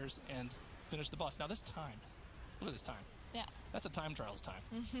into spiders, and finish the boss. Now this time, look at this time. Yeah. That's a time trials time.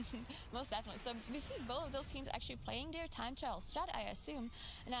 Most definitely. So we see both of those teams actually playing their time trial strat, I assume.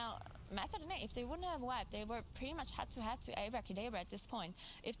 Now, Method and A, if they wouldn't have wiped, they were pretty much head-to-head to Abrakeydabra at this point.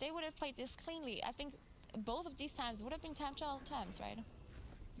 If they would have played this cleanly, I think both of these times would have been time trial times, right?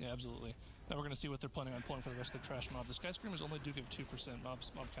 Yeah, absolutely. Now we're going to see what they're planning on pulling for the rest of the trash mob. The Sky Screamers only do give 2% mob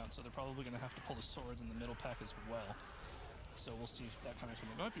count, so they're probably going to have to pull the swords in the middle pack as well. So we'll see if that coming from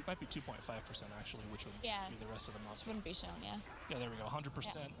them. It might be 2.5% actually, which would be the rest of the mob. Which wouldn't be shown, yeah. Yeah, there we go,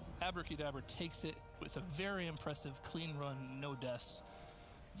 100%. Yeah. Abrakeydabra takes it with a very impressive clean run, no deaths.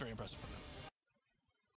 Very impressive for them.